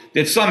slowly,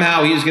 that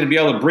somehow he's going to be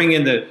able to bring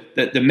in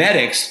the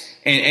medics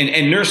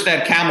and nurse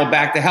that camel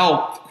back to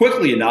health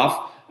quickly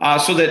enough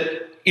so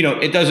that,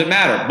 it doesn't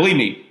matter. Believe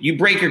me, you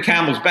break your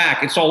camel's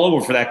back, it's all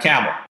over for that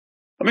camel.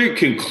 Let me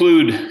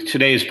conclude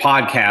today's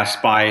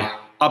podcast by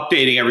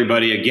updating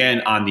everybody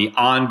again on the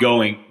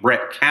ongoing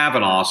Brett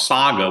Kavanaugh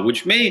saga,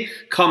 which may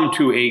come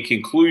to a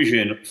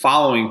conclusion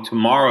following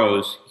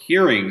tomorrow's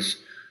hearings.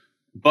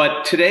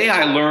 But today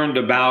I learned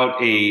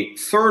about a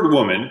third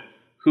woman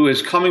who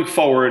is coming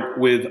forward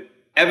with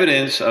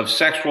evidence of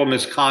sexual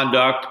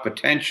misconduct,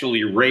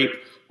 potentially rape,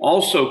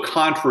 also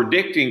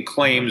contradicting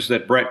claims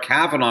that Brett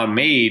Kavanaugh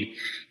made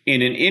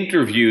in an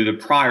interview the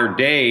prior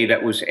day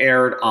that was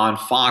aired on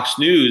Fox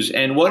News.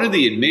 And one of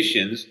the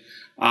admissions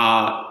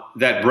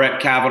that Brett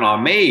Kavanaugh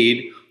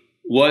made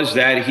was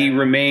that he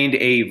remained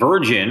a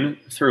virgin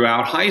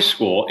throughout high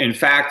school. In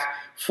fact,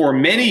 for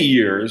many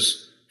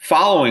years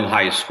following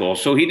high school.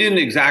 So he didn't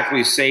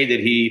exactly say that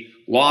he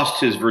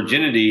lost his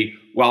virginity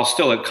while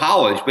still at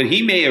college, but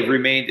he may have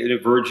remained a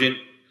virgin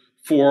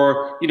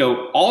for,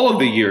 all of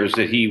the years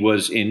that he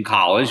was in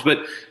college.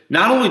 But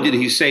not only did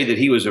he say that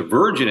he was a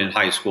virgin in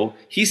high school,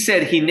 he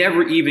said he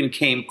never even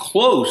came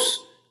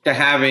close to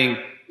having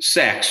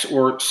sex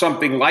or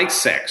something like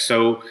sex.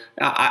 So,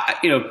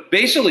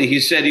 basically he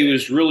said he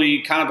was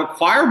really kind of a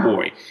choir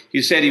boy.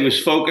 He said he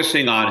was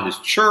focusing on his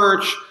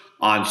church,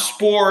 on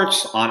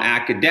sports, on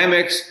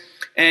academics,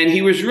 and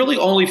he was really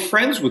only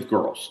friends with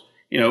girls.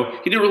 He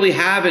didn't really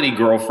have any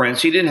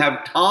girlfriends. He didn't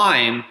have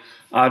time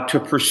to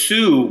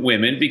pursue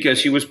women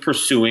because he was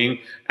pursuing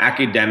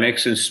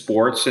academics and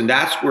sports, and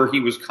that's where he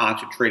was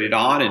concentrated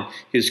on, in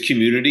his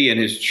community and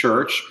his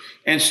church.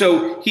 And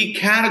so he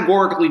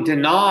categorically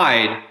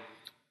denied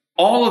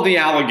all of the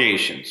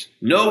allegations.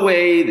 No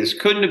way, this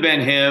couldn't have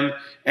been him.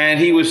 And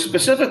he was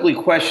specifically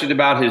questioned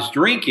about his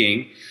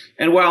drinking.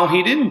 And while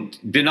he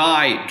didn't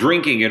deny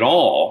drinking at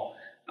all,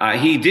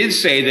 he did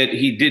say that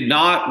he did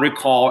not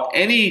recall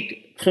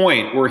any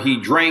point where he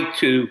drank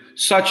to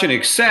such an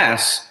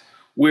excess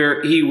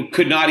where he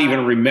could not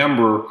even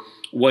remember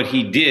what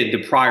he did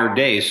the prior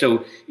day.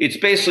 So it's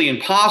basically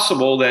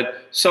impossible that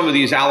some of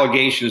these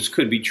allegations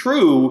could be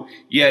true,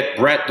 yet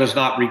Brett does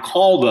not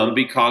recall them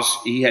because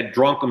he had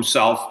drunk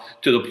himself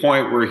to the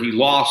point where he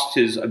lost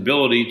his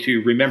ability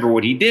to remember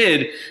what he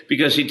did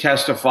because he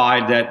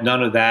testified that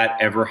none of that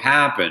ever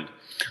happened.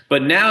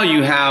 But now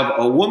you have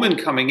a woman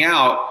coming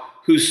out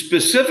who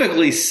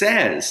specifically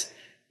says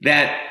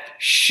that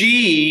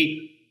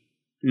she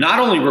not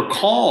only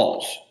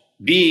recalls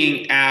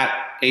being at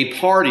a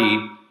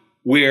party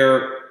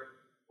where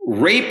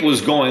rape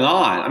was going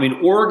on. I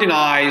mean,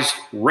 organized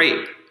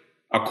rape.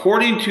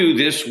 According to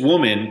this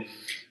woman,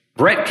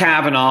 Brett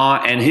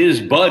Kavanaugh and his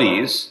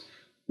buddies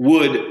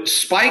would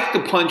spike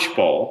the punch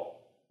bowl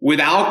with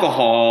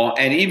alcohol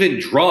and even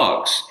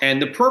drugs.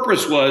 And the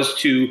purpose was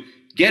to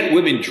get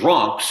women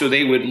drunk so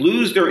they would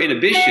lose their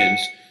inhibitions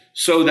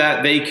so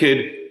that they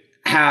could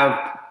have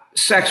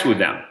sex with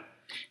them.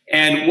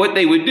 And what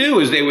they would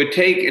do is they would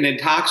take an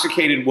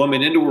intoxicated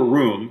woman into a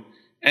room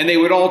and they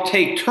would all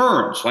take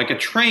turns, like a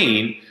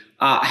train,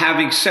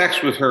 having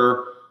sex with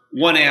her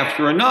one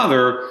after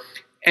another.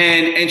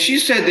 And she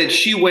said that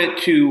she went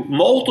to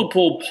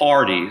multiple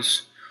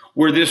parties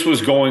where this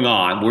was going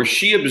on, where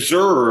she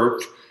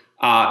observed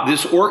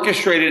this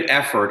orchestrated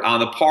effort on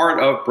the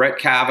part of Brett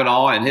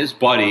Kavanaugh and his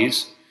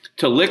buddies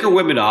to liquor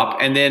women up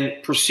and then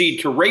proceed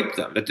to rape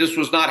them. That this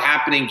was not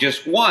happening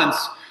just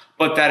once,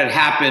 but that it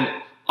happened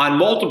on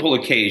multiple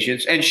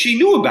occasions, and she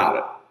knew about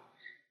it.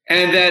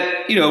 And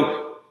that,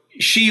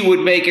 she would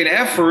make an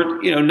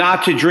effort,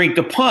 not to drink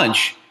the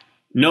punch,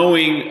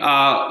 knowing,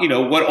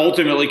 what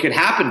ultimately could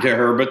happen to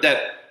her, but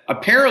that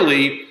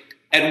apparently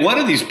at one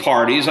of these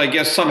parties, I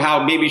guess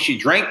somehow maybe she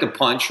drank the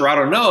punch, or I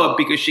don't know,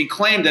 because she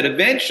claimed that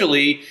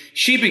eventually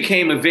she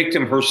became a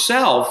victim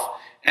herself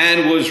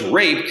and was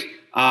raped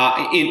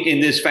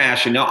in this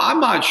fashion. Now, I'm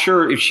not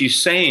sure if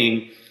she's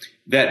saying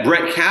that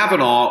Brett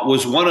Kavanaugh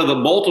was one of the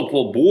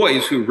multiple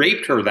boys who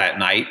raped her that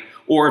night,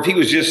 or if he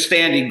was just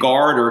standing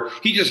guard, or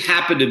he just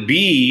happened to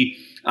be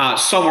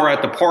somewhere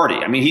at the party.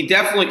 I mean, she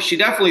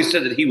definitely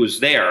said that he was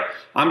there.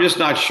 I'm just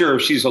not sure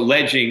if she's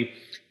alleging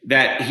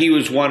that he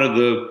was one of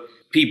the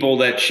people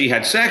that she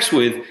had sex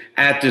with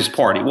at this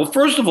party. Well,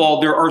 first of all,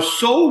 there are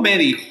so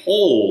many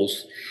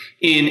holes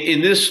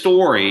in this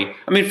story.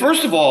 I mean,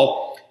 first of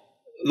all,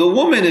 the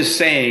woman is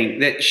saying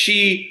that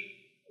she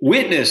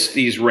witnessed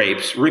these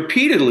rapes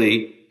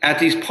repeatedly at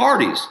these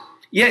parties,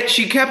 yet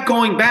she kept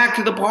going back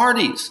to the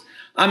parties.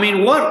 I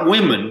mean, what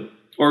woman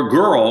or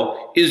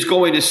girl is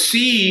going to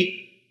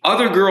see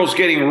other girls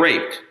getting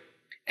raped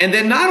and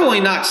then not only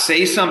not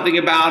say something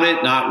about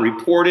it, not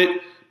report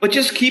it, but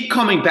just keep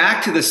coming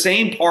back to the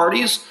same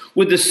parties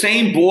with the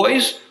same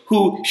boys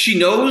who she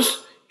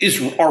knows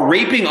are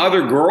raping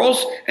other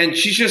girls, and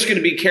she's just going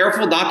to be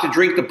careful not to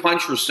drink the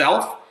punch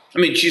herself? I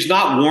mean, she's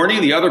not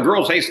warning the other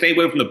girls, hey, stay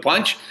away from the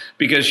punch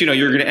because,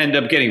 you're going to end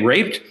up getting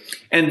raped.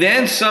 And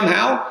then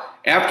somehow,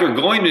 after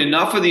going to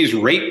enough of these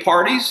rape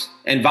parties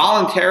and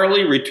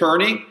voluntarily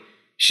returning,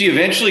 she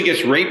eventually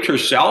gets raped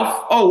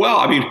herself. Oh, well,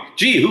 I mean,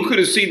 gee, who could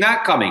have seen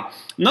that coming?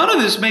 None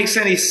of this makes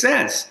any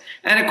sense.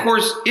 And of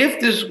course, if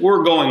this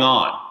were going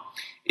on,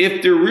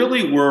 if there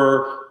really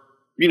were,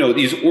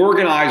 these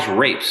organized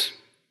rapes,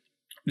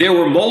 there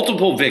were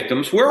multiple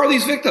victims. Where are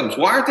these victims?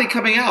 Why aren't they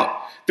coming out?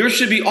 There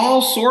should be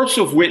all sorts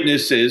of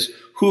witnesses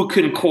who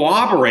can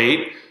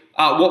corroborate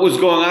what was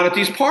going on at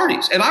these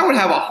parties. And I would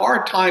have a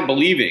hard time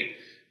believing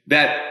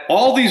that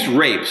all these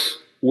rapes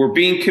were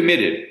being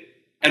committed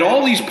at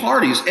all these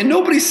parties, and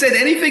nobody said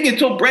anything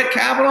until Brett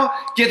Kavanaugh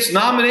gets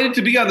nominated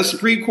to be on the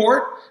Supreme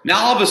Court. Now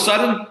all of a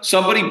sudden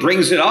somebody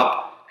brings it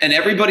up and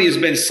everybody has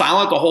been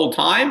silent the whole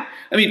time.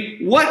 I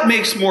mean, what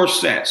makes more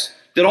sense?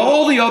 That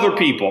all the other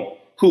people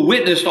who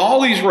witnessed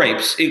all these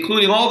rapes,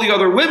 including all the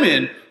other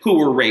women who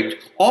were raped,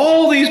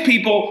 all these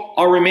people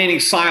are remaining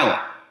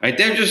silent, right?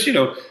 They're just,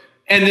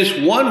 and this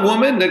one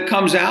woman that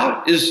comes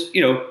out is,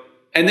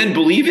 and then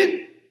believe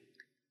it?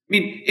 I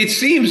mean, it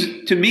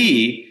seems to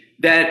me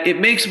that it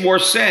makes more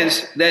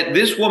sense that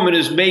this woman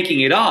is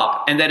making it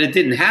up and that it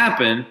didn't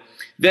happen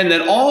than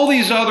that all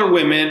these other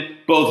women,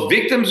 both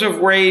victims of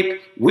rape,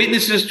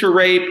 witnesses to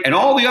rape, and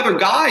all the other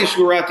guys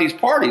who were at these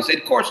parties. And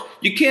of course,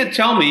 you can't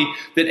tell me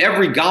that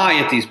every guy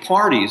at these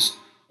parties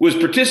was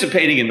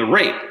participating in the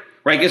rape,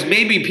 right? Because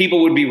maybe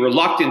people would be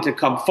reluctant to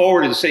come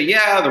forward and say,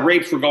 yeah, the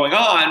rapes were going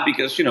on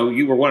because,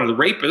 you were one of the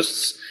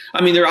rapists.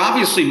 I mean, there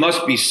obviously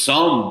must be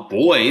some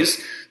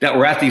boys that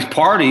were at these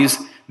parties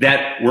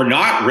that were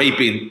not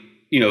raping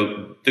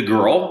the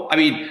girl. I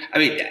mean,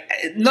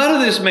 none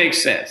of this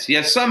makes sense.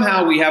 Yet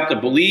somehow we have to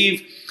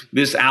believe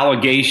this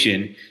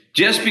allegation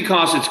just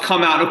because it's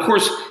come out. Of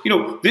course,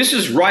 this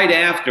is right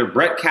after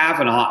Brett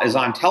Kavanaugh is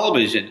on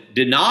television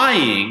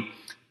denying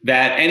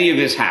that any of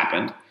this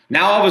happened.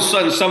 Now all of a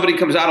sudden somebody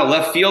comes out of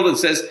left field and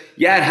says,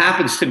 yeah, it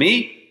happens to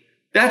me.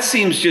 That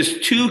seems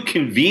just too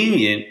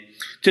convenient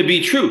to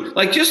be true.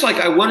 Just like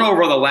I went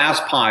over on the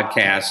last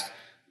podcast,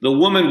 the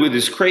woman with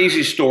this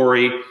crazy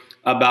story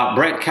about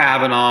Brett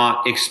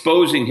Kavanaugh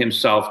exposing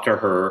himself to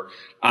her,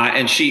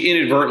 and she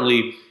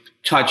inadvertently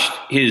touched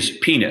his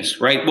penis,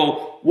 right?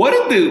 Well, what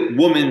did the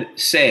woman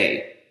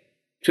say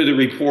to the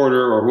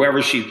reporter or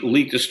whoever she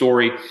leaked the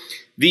story?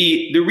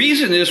 The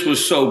reason this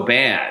was so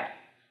bad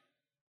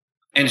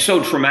and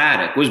so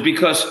traumatic was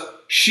because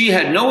she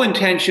had no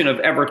intention of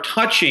ever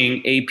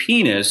touching a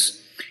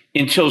penis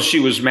until she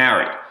was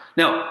married.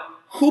 Now,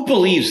 who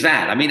believes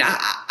that? I mean,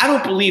 I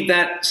don't believe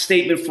that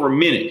statement for a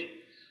minute.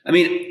 I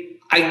mean,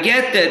 I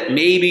get that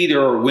maybe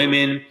there are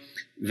women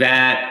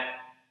that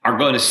are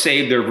going to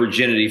save their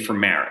virginity for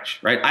marriage,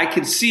 right? I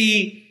can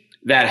see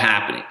that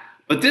happening.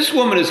 But this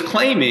woman is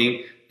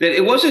claiming that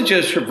it wasn't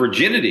just her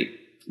virginity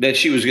that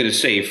she was going to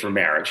save for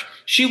marriage.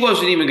 She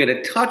wasn't even going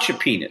to touch a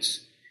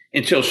penis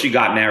until she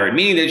got married,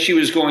 meaning that she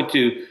was going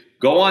to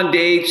go on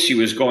dates, she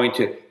was going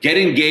to get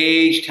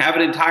engaged, have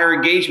an entire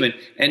engagement,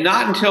 and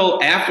not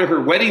until after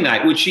her wedding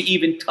night would she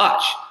even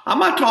touch. I'm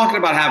not talking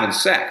about having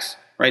sex,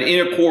 right?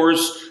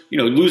 Intercourse,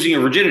 losing her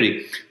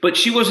virginity. But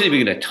she wasn't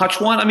even going to touch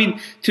one. I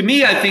mean, to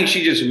me, I think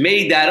she just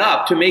made that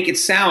up to make it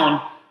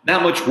sound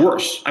that much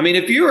worse. I mean,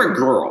 if you're a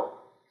girl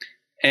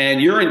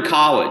and you're in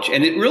college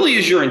and it really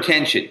is your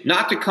intention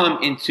not to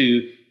come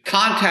into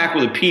contact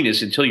with a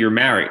penis until you're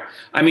married,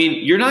 I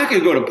mean, you're not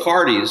going to go to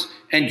parties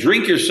and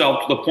drink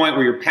yourself to the point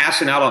where you're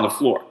passing out on the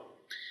floor.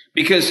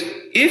 Because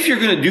if you're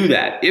going to do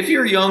that, if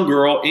you're a young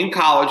girl in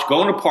college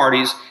going to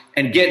parties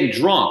and getting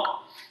drunk,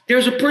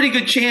 there's a pretty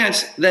good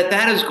chance that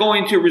that is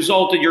going to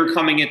result in your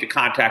coming into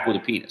contact with a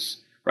penis,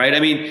 right?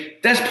 I mean,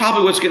 that's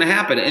probably what's going to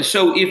happen. And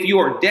so if you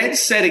are dead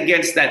set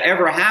against that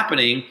ever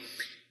happening,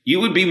 you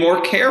would be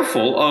more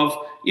careful of,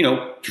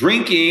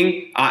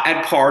 drinking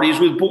at parties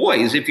with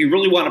boys. If you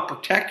really want to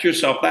protect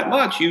yourself that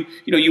much, you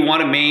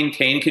want to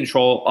maintain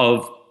control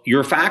of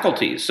your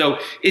faculties. So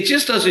it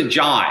just doesn't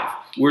jive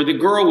where the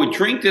girl would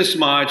drink this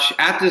much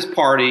at this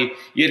party,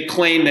 yet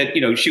claim that,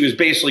 she was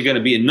basically going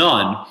to be a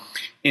nun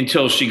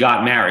until she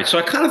got married. So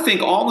I kind of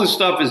think all this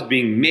stuff is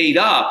being made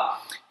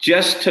up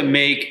just to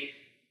make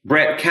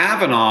Brett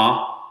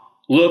Kavanaugh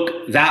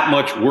look that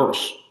much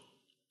worse.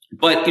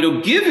 But,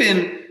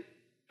 given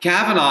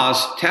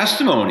Kavanaugh's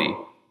testimony,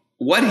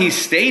 what he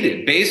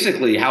stated,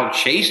 basically how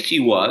chaste he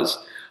was,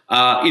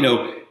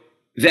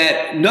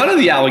 that none of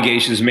the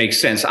allegations make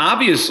sense.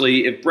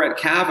 Obviously, if Brett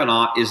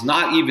Kavanaugh is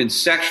not even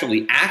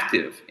sexually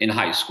active in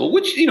high school,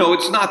 which,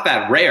 it's not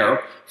that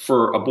rare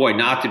for a boy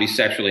not to be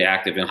sexually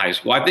active in high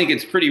school. I think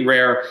it's pretty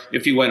rare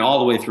if he went all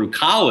the way through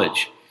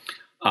college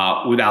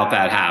without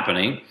that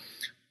happening.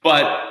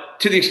 But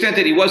to the extent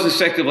that he wasn't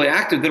sexually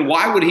active, then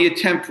why would he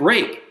attempt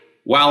rape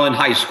while in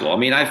high school? I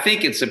mean, I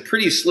think it's a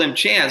pretty slim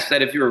chance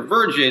that if you're a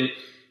virgin,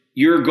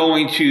 you're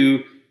going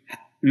to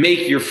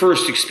make your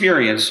first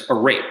experience a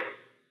rape.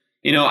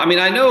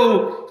 I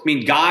know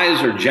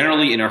guys are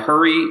generally in a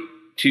hurry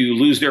to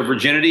lose their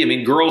virginity. I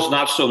mean, girls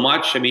not so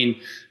much. I mean,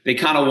 they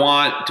kind of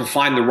want to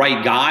find the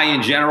right guy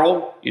in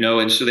general,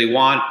 and so they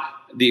want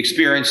the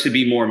experience to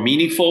be more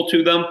meaningful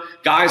to them.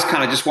 Guys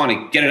kind of just want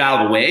to get it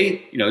out of the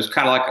way. It's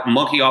kind of like a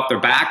monkey off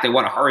their back. They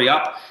want to hurry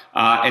up.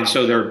 And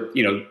so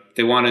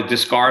they want to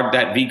discard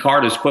that V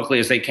card as quickly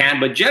as they can.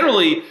 But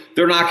generally,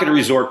 they're not going to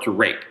resort to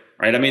rape,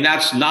 right? I mean,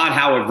 that's not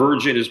how a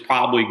virgin is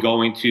probably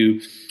going to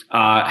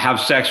have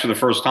sex for the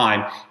first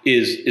time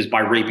is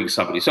by raping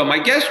somebody. So my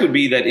guess would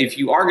be that if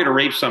you are going to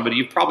rape somebody,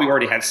 you've probably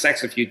already had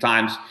sex a few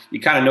times. You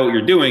kind of know what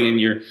you're doing, and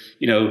you're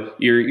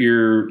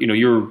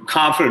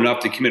confident enough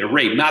to commit a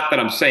rape. Not that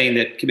I'm saying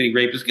that committing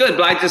rape is good,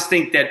 but I just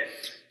think that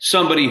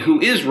somebody who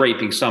is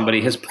raping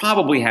somebody has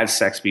probably had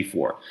sex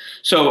before.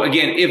 So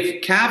again,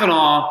 if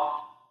Kavanaugh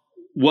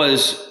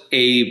was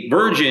a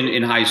virgin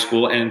in high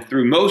school and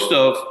through most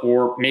of,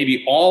 or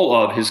maybe all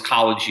of his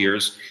college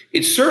years,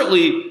 it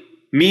certainly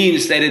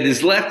means that it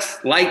is less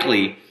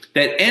likely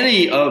that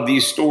any of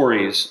these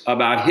stories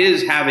about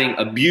his having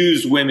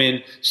abused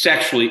women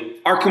sexually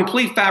are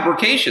complete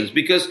fabrications,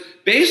 because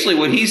basically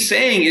what he's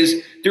saying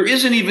is there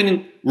isn't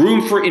even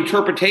room for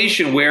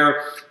interpretation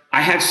where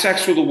I had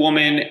sex with a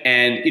woman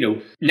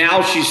and,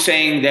 now she's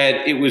saying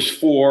that it was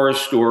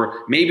forced,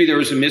 or maybe there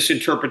was a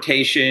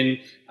misinterpretation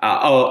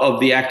of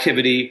the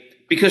activity,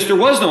 because there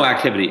was no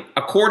activity.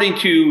 According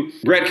to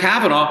Brett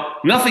Kavanaugh,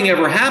 nothing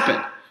ever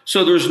happened.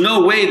 So there's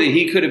no way that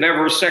he could have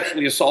ever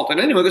sexually assaulted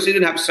anyone because he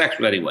didn't have sex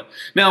with anyone.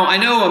 Now,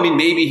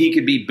 maybe he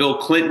could be Bill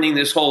Clintoning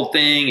this whole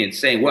thing and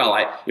saying,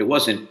 it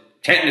wasn't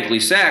technically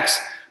sex.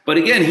 But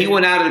again, he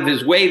went out of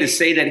his way to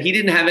say that he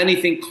didn't have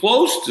anything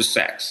close to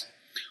sex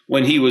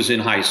when he was in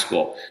high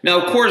school.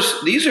 Now, of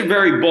course, these are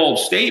very bold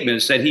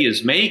statements that he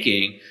is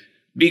making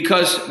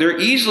because they're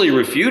easily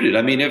refuted.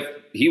 I mean, if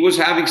he was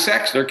having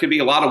sex, there could be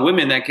a lot of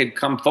women that could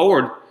come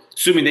forward,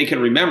 assuming they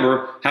can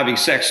remember having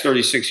sex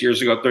 36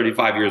 years ago,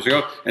 35 years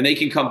ago, and they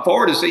can come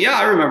forward and say, yeah,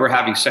 I remember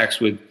having sex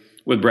with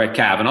Brett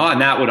Kavanaugh,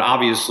 and that would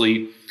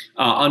obviously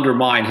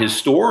undermine his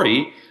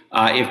story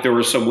if there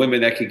were some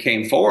women that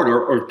came forward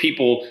or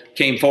people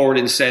came forward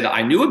and said,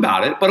 I knew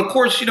about it. But of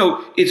course,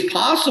 it's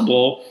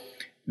possible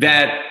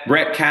that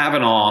Brett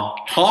Kavanaugh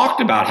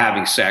talked about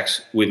having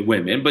sex with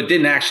women, but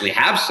didn't actually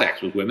have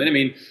sex with women. I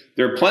mean,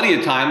 there are plenty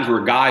of times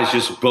where guys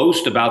just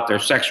boast about their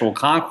sexual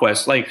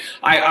conquests. Like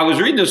I was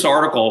reading this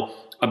article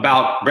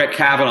about Brett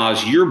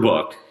Kavanaugh's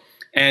yearbook,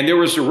 and there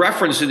was a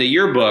reference in the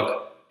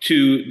yearbook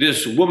to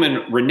this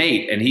woman,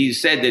 Renate, and he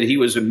said that he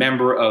was a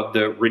member of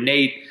the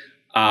Renate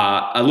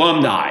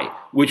alumni,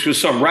 which was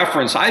some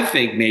reference, I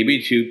think,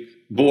 maybe to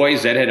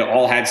boys that had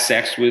all had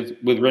sex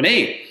with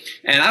Renate.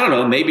 And I don't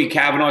know, maybe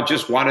Kavanaugh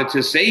just wanted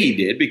to say he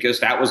did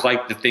because that was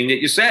like the thing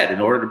that you said in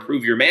order to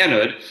prove your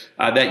manhood,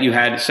 that you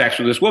had sex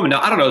with this woman.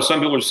 Now, I don't know, some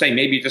people are saying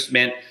maybe it just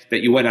meant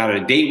that you went on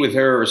a date with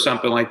her or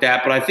something like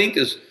that. But I think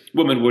this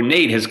woman,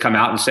 Renate, has come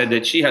out and said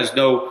that she has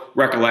no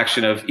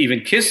recollection of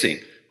even kissing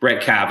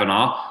Brett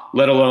Kavanaugh,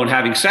 let alone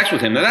having sex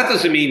with him. Now, that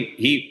doesn't mean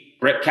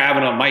Brett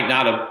Kavanaugh might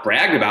not have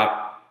bragged about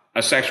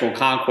a sexual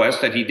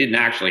conquest that he didn't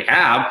actually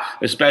have,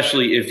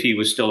 especially if he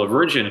was still a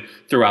virgin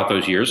throughout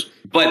those years.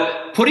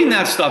 But putting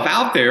that stuff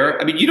out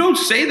there, I mean, you don't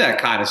say that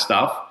kind of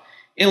stuff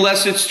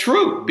unless it's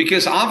true,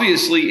 because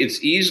obviously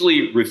it's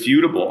easily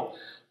refutable.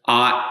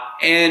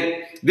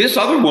 And this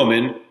other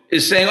woman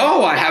is saying,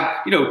 I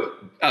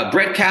have,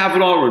 Brett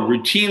Kavanaugh would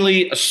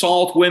routinely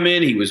assault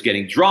women. He was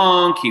getting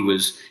drunk. He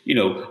was,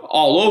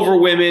 all over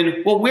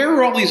women. Well, where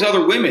are all these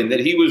other women that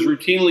he was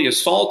routinely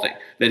assaulting,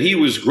 that he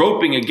was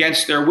groping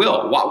against their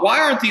will? Why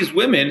aren't these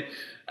women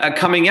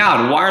coming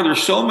out? And why are there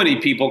so many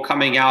people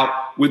coming out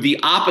with the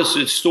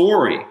opposite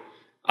story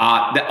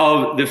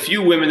of the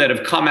few women that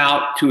have come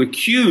out to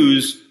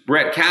accuse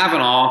Brett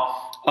Kavanaugh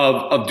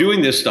of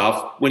doing this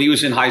stuff when he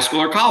was in high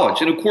school or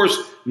college? And of course,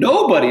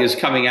 nobody is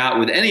coming out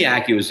with any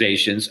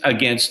accusations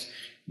against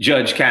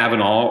Judge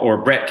Kavanaugh or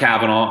Brett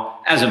Kavanaugh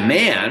as a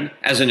man,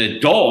 as an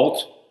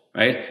adult,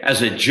 right?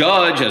 As a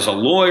judge, as a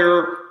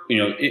lawyer,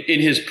 in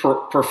his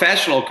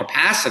professional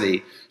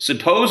capacity.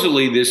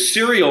 Supposedly this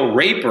serial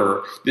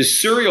raper,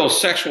 this serial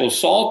sexual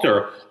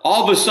assaulter,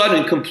 all of a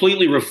sudden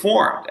completely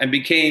reformed and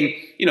became,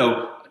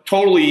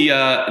 totally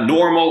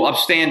normal,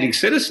 upstanding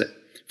citizen.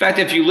 In fact,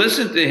 if you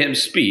listen to him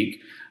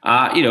speak,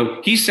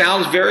 he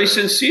sounds very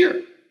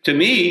sincere to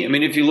me. I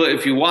mean, if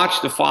you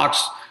watch the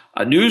Fox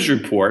News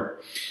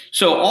report,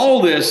 so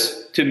all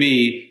this to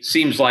me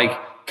seems like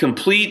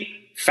complete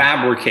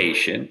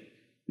fabrication.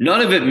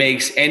 None of it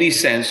makes any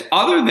sense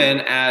other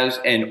than as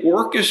an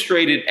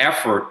orchestrated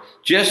effort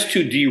just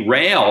to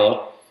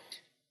derail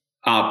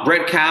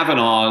Brett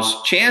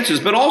Kavanaugh's chances,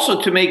 but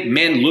also to make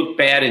men look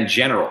bad in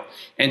general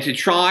and to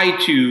try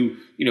to,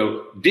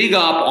 dig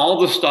up all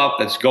the stuff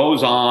that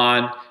goes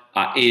on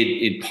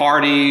in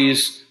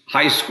parties,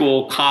 high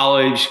school,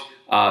 college.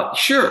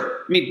 Sure.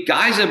 I mean,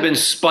 guys have been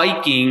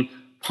spiking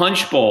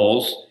punch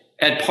bowls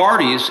at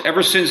parties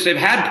ever since they've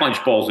had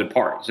punch bowls at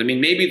parties. I mean,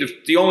 maybe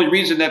the only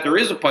reason that there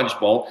is a punch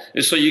bowl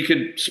is so you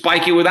could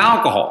spike it with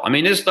alcohol. I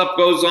mean, this stuff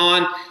goes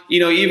on,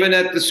 even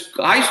at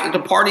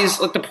the parties,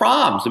 like the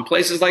proms and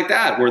places like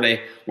that where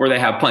they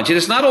have punch. And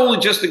it's not only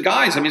just the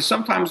guys. I mean,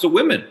 sometimes the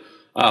women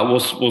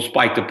will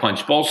spike the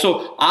punch bowl.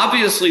 So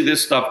obviously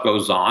this stuff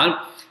goes on.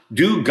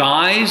 Do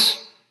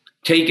guys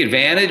take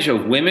advantage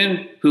of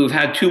women who've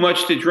had too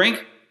much to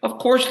drink? Of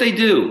course they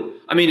do.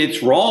 I mean,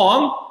 it's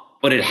wrong,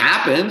 but it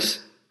happens.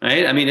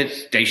 Right? I mean,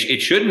 it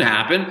shouldn't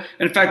happen.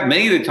 In fact,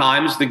 many of the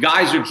times the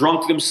guys are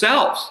drunk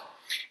themselves.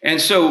 And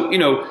so,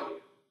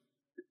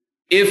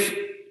 if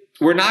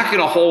we're not going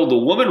to hold the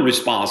woman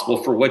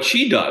responsible for what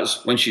she does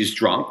when she's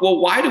drunk, well,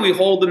 why do we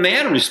hold the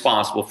man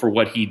responsible for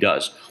what he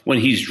does when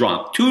he's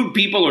drunk? Two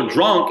people are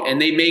drunk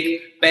and they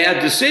make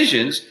bad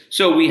decisions,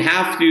 so we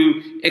have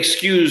to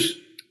excuse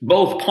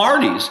both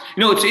parties.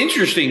 It's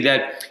interesting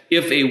that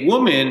if a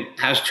woman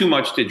has too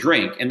much to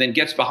drink and then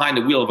gets behind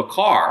the wheel of a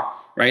car,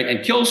 right,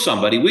 and kills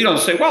somebody, we don't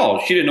say,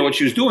 well, she didn't know what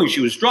she was doing. She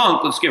was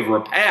drunk. Let's give her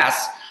a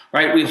pass,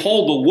 right? We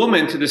hold the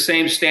woman to the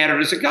same standard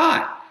as a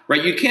guy,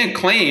 right? You can't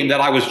claim that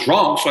I was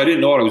drunk, so I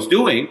didn't know what I was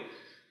doing.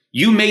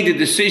 You made the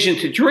decision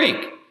to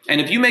drink. And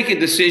if you make a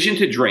decision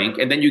to drink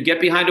and then you get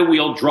behind a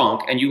wheel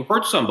drunk and you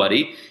hurt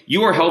somebody,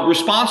 you are held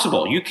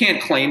responsible. You can't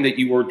claim that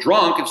you were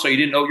drunk and so you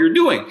didn't know what you're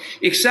doing,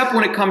 except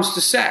when it comes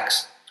to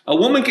sex. A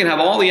woman can have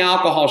all the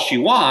alcohol she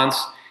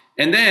wants,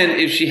 and then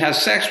if she has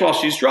sex while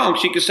she's drunk,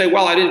 she can say,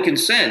 well, I didn't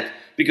consent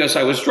because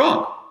I was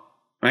drunk,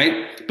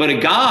 right? But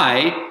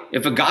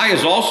if a guy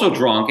is also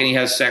drunk and he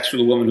has sex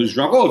with a woman who's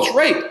drunk, oh, it's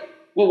rape.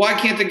 Well, why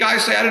can't the guy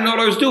say, I didn't know what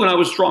I was doing, I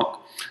was drunk?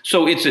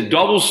 So it's a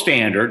double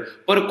standard.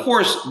 But of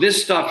course,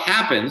 this stuff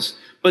happens.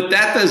 But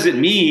that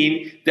doesn't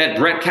mean that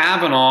Brett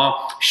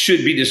Kavanaugh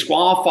should be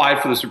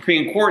disqualified for the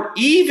Supreme Court,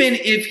 even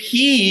if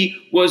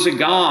he was a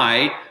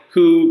guy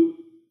who,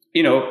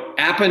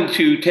 happened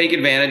to take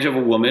advantage of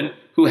a woman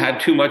who had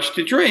too much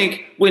to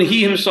drink when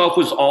he himself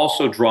was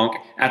also drunk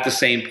at the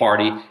same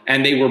party,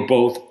 and they were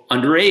both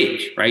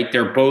underage, right?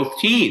 They're both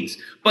teens.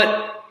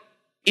 But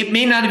it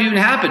may not have even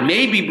happened.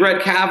 Maybe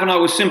Brett Kavanaugh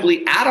was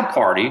simply at a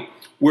party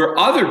where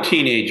other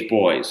teenage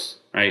boys,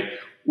 right,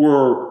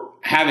 were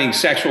having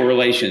sexual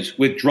relations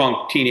with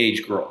drunk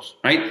teenage girls,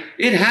 right?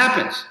 It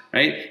happens,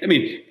 right? I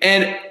mean,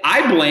 and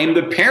I blame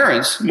the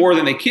parents more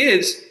than the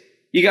kids.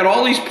 You got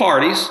all these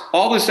parties,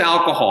 all this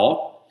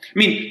alcohol. I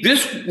mean,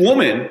 this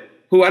woman,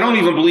 who I don't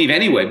even believe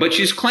anyway, but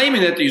she's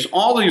claiming that there's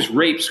all these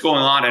rapes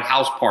going on at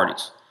house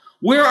parties.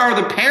 Where are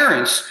the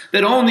parents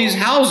that own these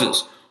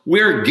houses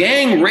where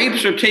gang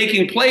rapes are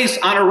taking place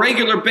on a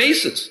regular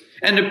basis?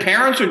 And the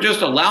parents are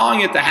just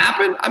allowing it to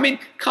happen? I mean,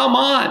 come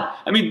on.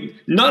 I mean,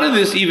 none of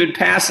this even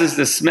passes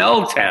the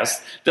smell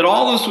test, that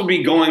all this would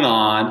be going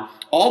on.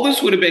 All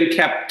this would have been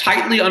kept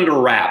tightly under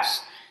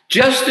wraps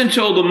just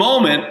until the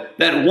moment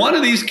that one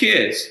of these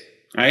kids,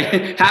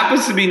 right,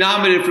 happens to be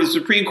nominated for the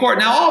Supreme Court.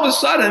 Now, all of a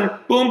sudden,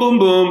 boom, boom,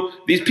 boom,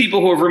 these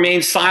people who have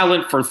remained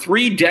silent for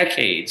 3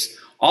 decades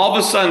all of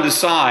a sudden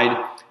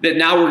decide that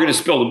now we're going to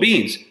spill the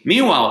beans.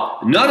 Meanwhile,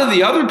 none of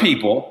the other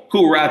people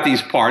who were at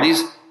these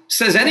parties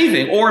says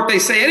anything, or if they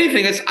say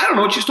anything, it's, I don't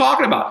know what she's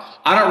talking about.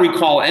 I don't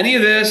recall any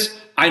of this.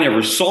 I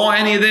never saw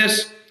any of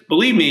this.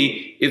 Believe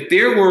me, if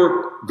there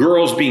were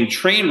girls being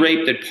train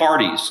raped at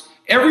parties,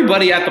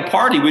 everybody at the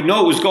party would know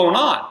what was going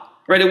on,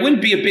 right? It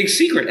wouldn't be a big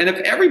secret. And if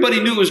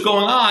everybody knew what was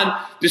going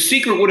on, the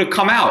secret would have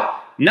come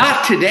out.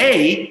 Not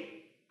today,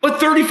 but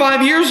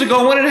 35 years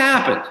ago when it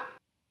happened.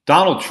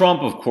 Donald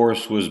Trump, of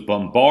course, was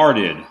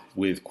bombarded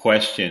with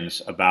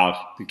questions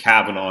about the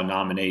Kavanaugh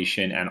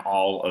nomination and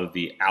all of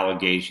the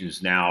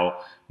allegations now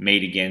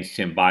made against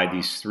him by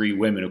these 3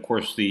 women. Of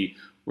course, the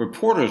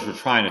reporters were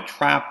trying to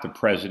trap the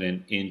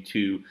president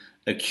into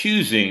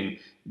accusing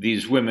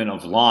these women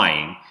of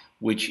lying,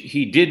 which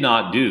he did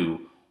not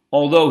do,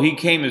 although he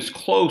came as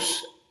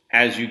close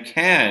as you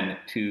can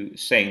to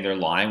saying they're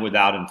lying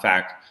without, in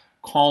fact,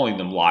 calling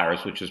them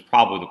liars, which is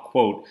probably the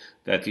quote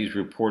that these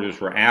reporters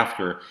were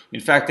after. In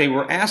fact, they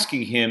were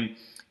asking him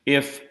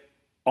if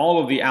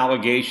all of the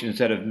allegations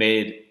that have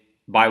made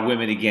by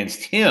women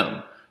against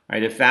him,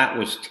 right, if that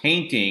was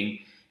tainting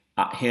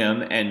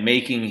him and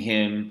making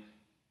him,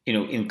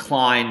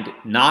 inclined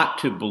not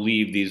to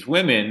believe these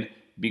women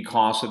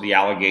because of the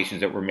allegations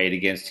that were made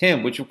against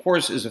him, which of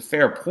course is a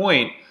fair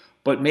point,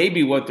 but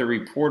maybe what the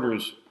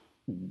reporters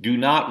do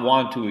not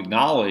want to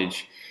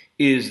acknowledge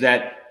is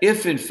that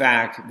if, in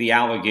fact, the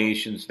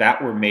allegations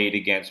that were made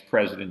against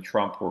President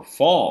Trump were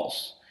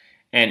false,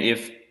 and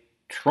if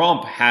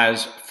Trump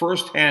has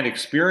firsthand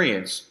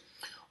experience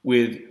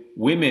with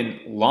women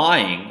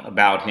lying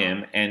about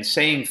him and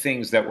saying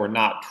things that were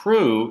not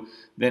true,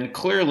 then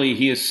clearly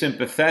he is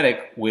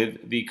sympathetic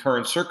with the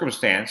current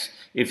circumstance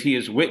if he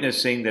is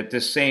witnessing that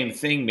this same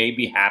thing may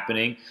be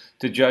happening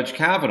to Judge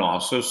Kavanaugh.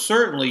 So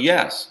certainly,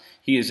 yes,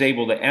 he is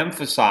able to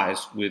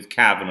emphasize with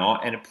Kavanaugh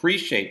and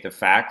appreciate the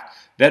fact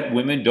that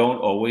women don't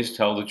always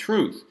tell the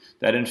truth,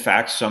 that in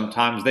fact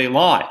sometimes they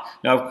lie.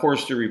 Now, of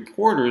course, the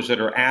reporters that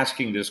are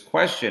asking this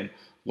question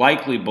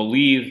likely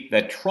believed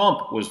that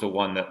Trump was the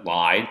one that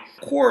lied.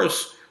 Of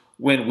course,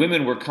 when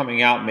women were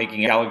coming out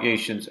making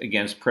allegations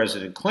against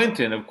President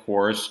Clinton, of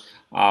course,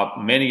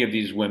 many of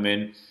these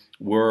women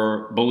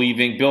were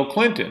believing Bill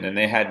Clinton, and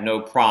they had no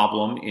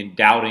problem in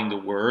doubting the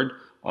word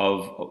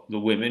of the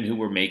women who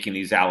were making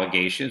these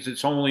allegations.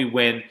 It's only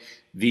when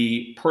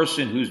the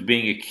person who's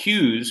being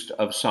accused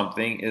of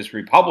something is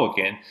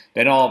Republican,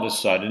 then all of a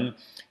sudden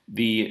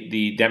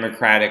the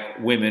Democratic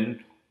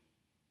women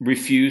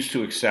refuse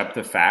to accept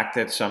the fact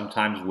that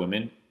sometimes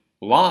women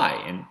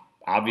lie, and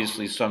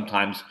obviously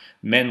sometimes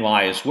men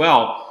lie as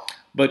well.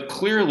 But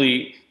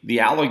clearly, the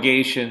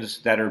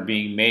allegations that are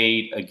being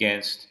made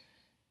against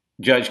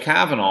Judge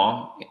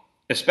Kavanaugh,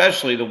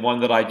 especially the one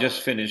that I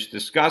just finished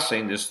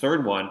discussing, this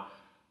third one,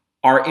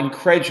 are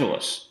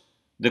incredulous.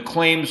 The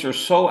claims are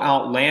so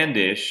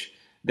outlandish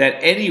that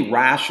any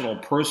rational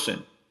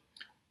person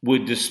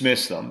would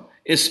dismiss them,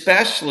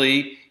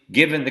 especially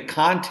given the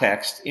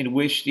context in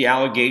which the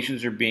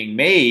allegations are being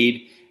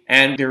made,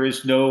 and there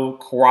is no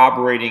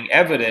corroborating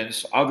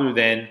evidence other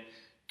than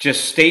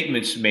just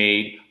statements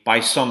made by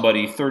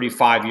somebody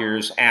 35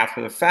 years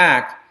after the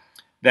fact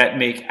that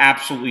make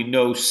absolutely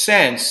no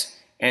sense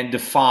and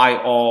defy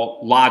all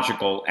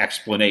logical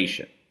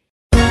explanation.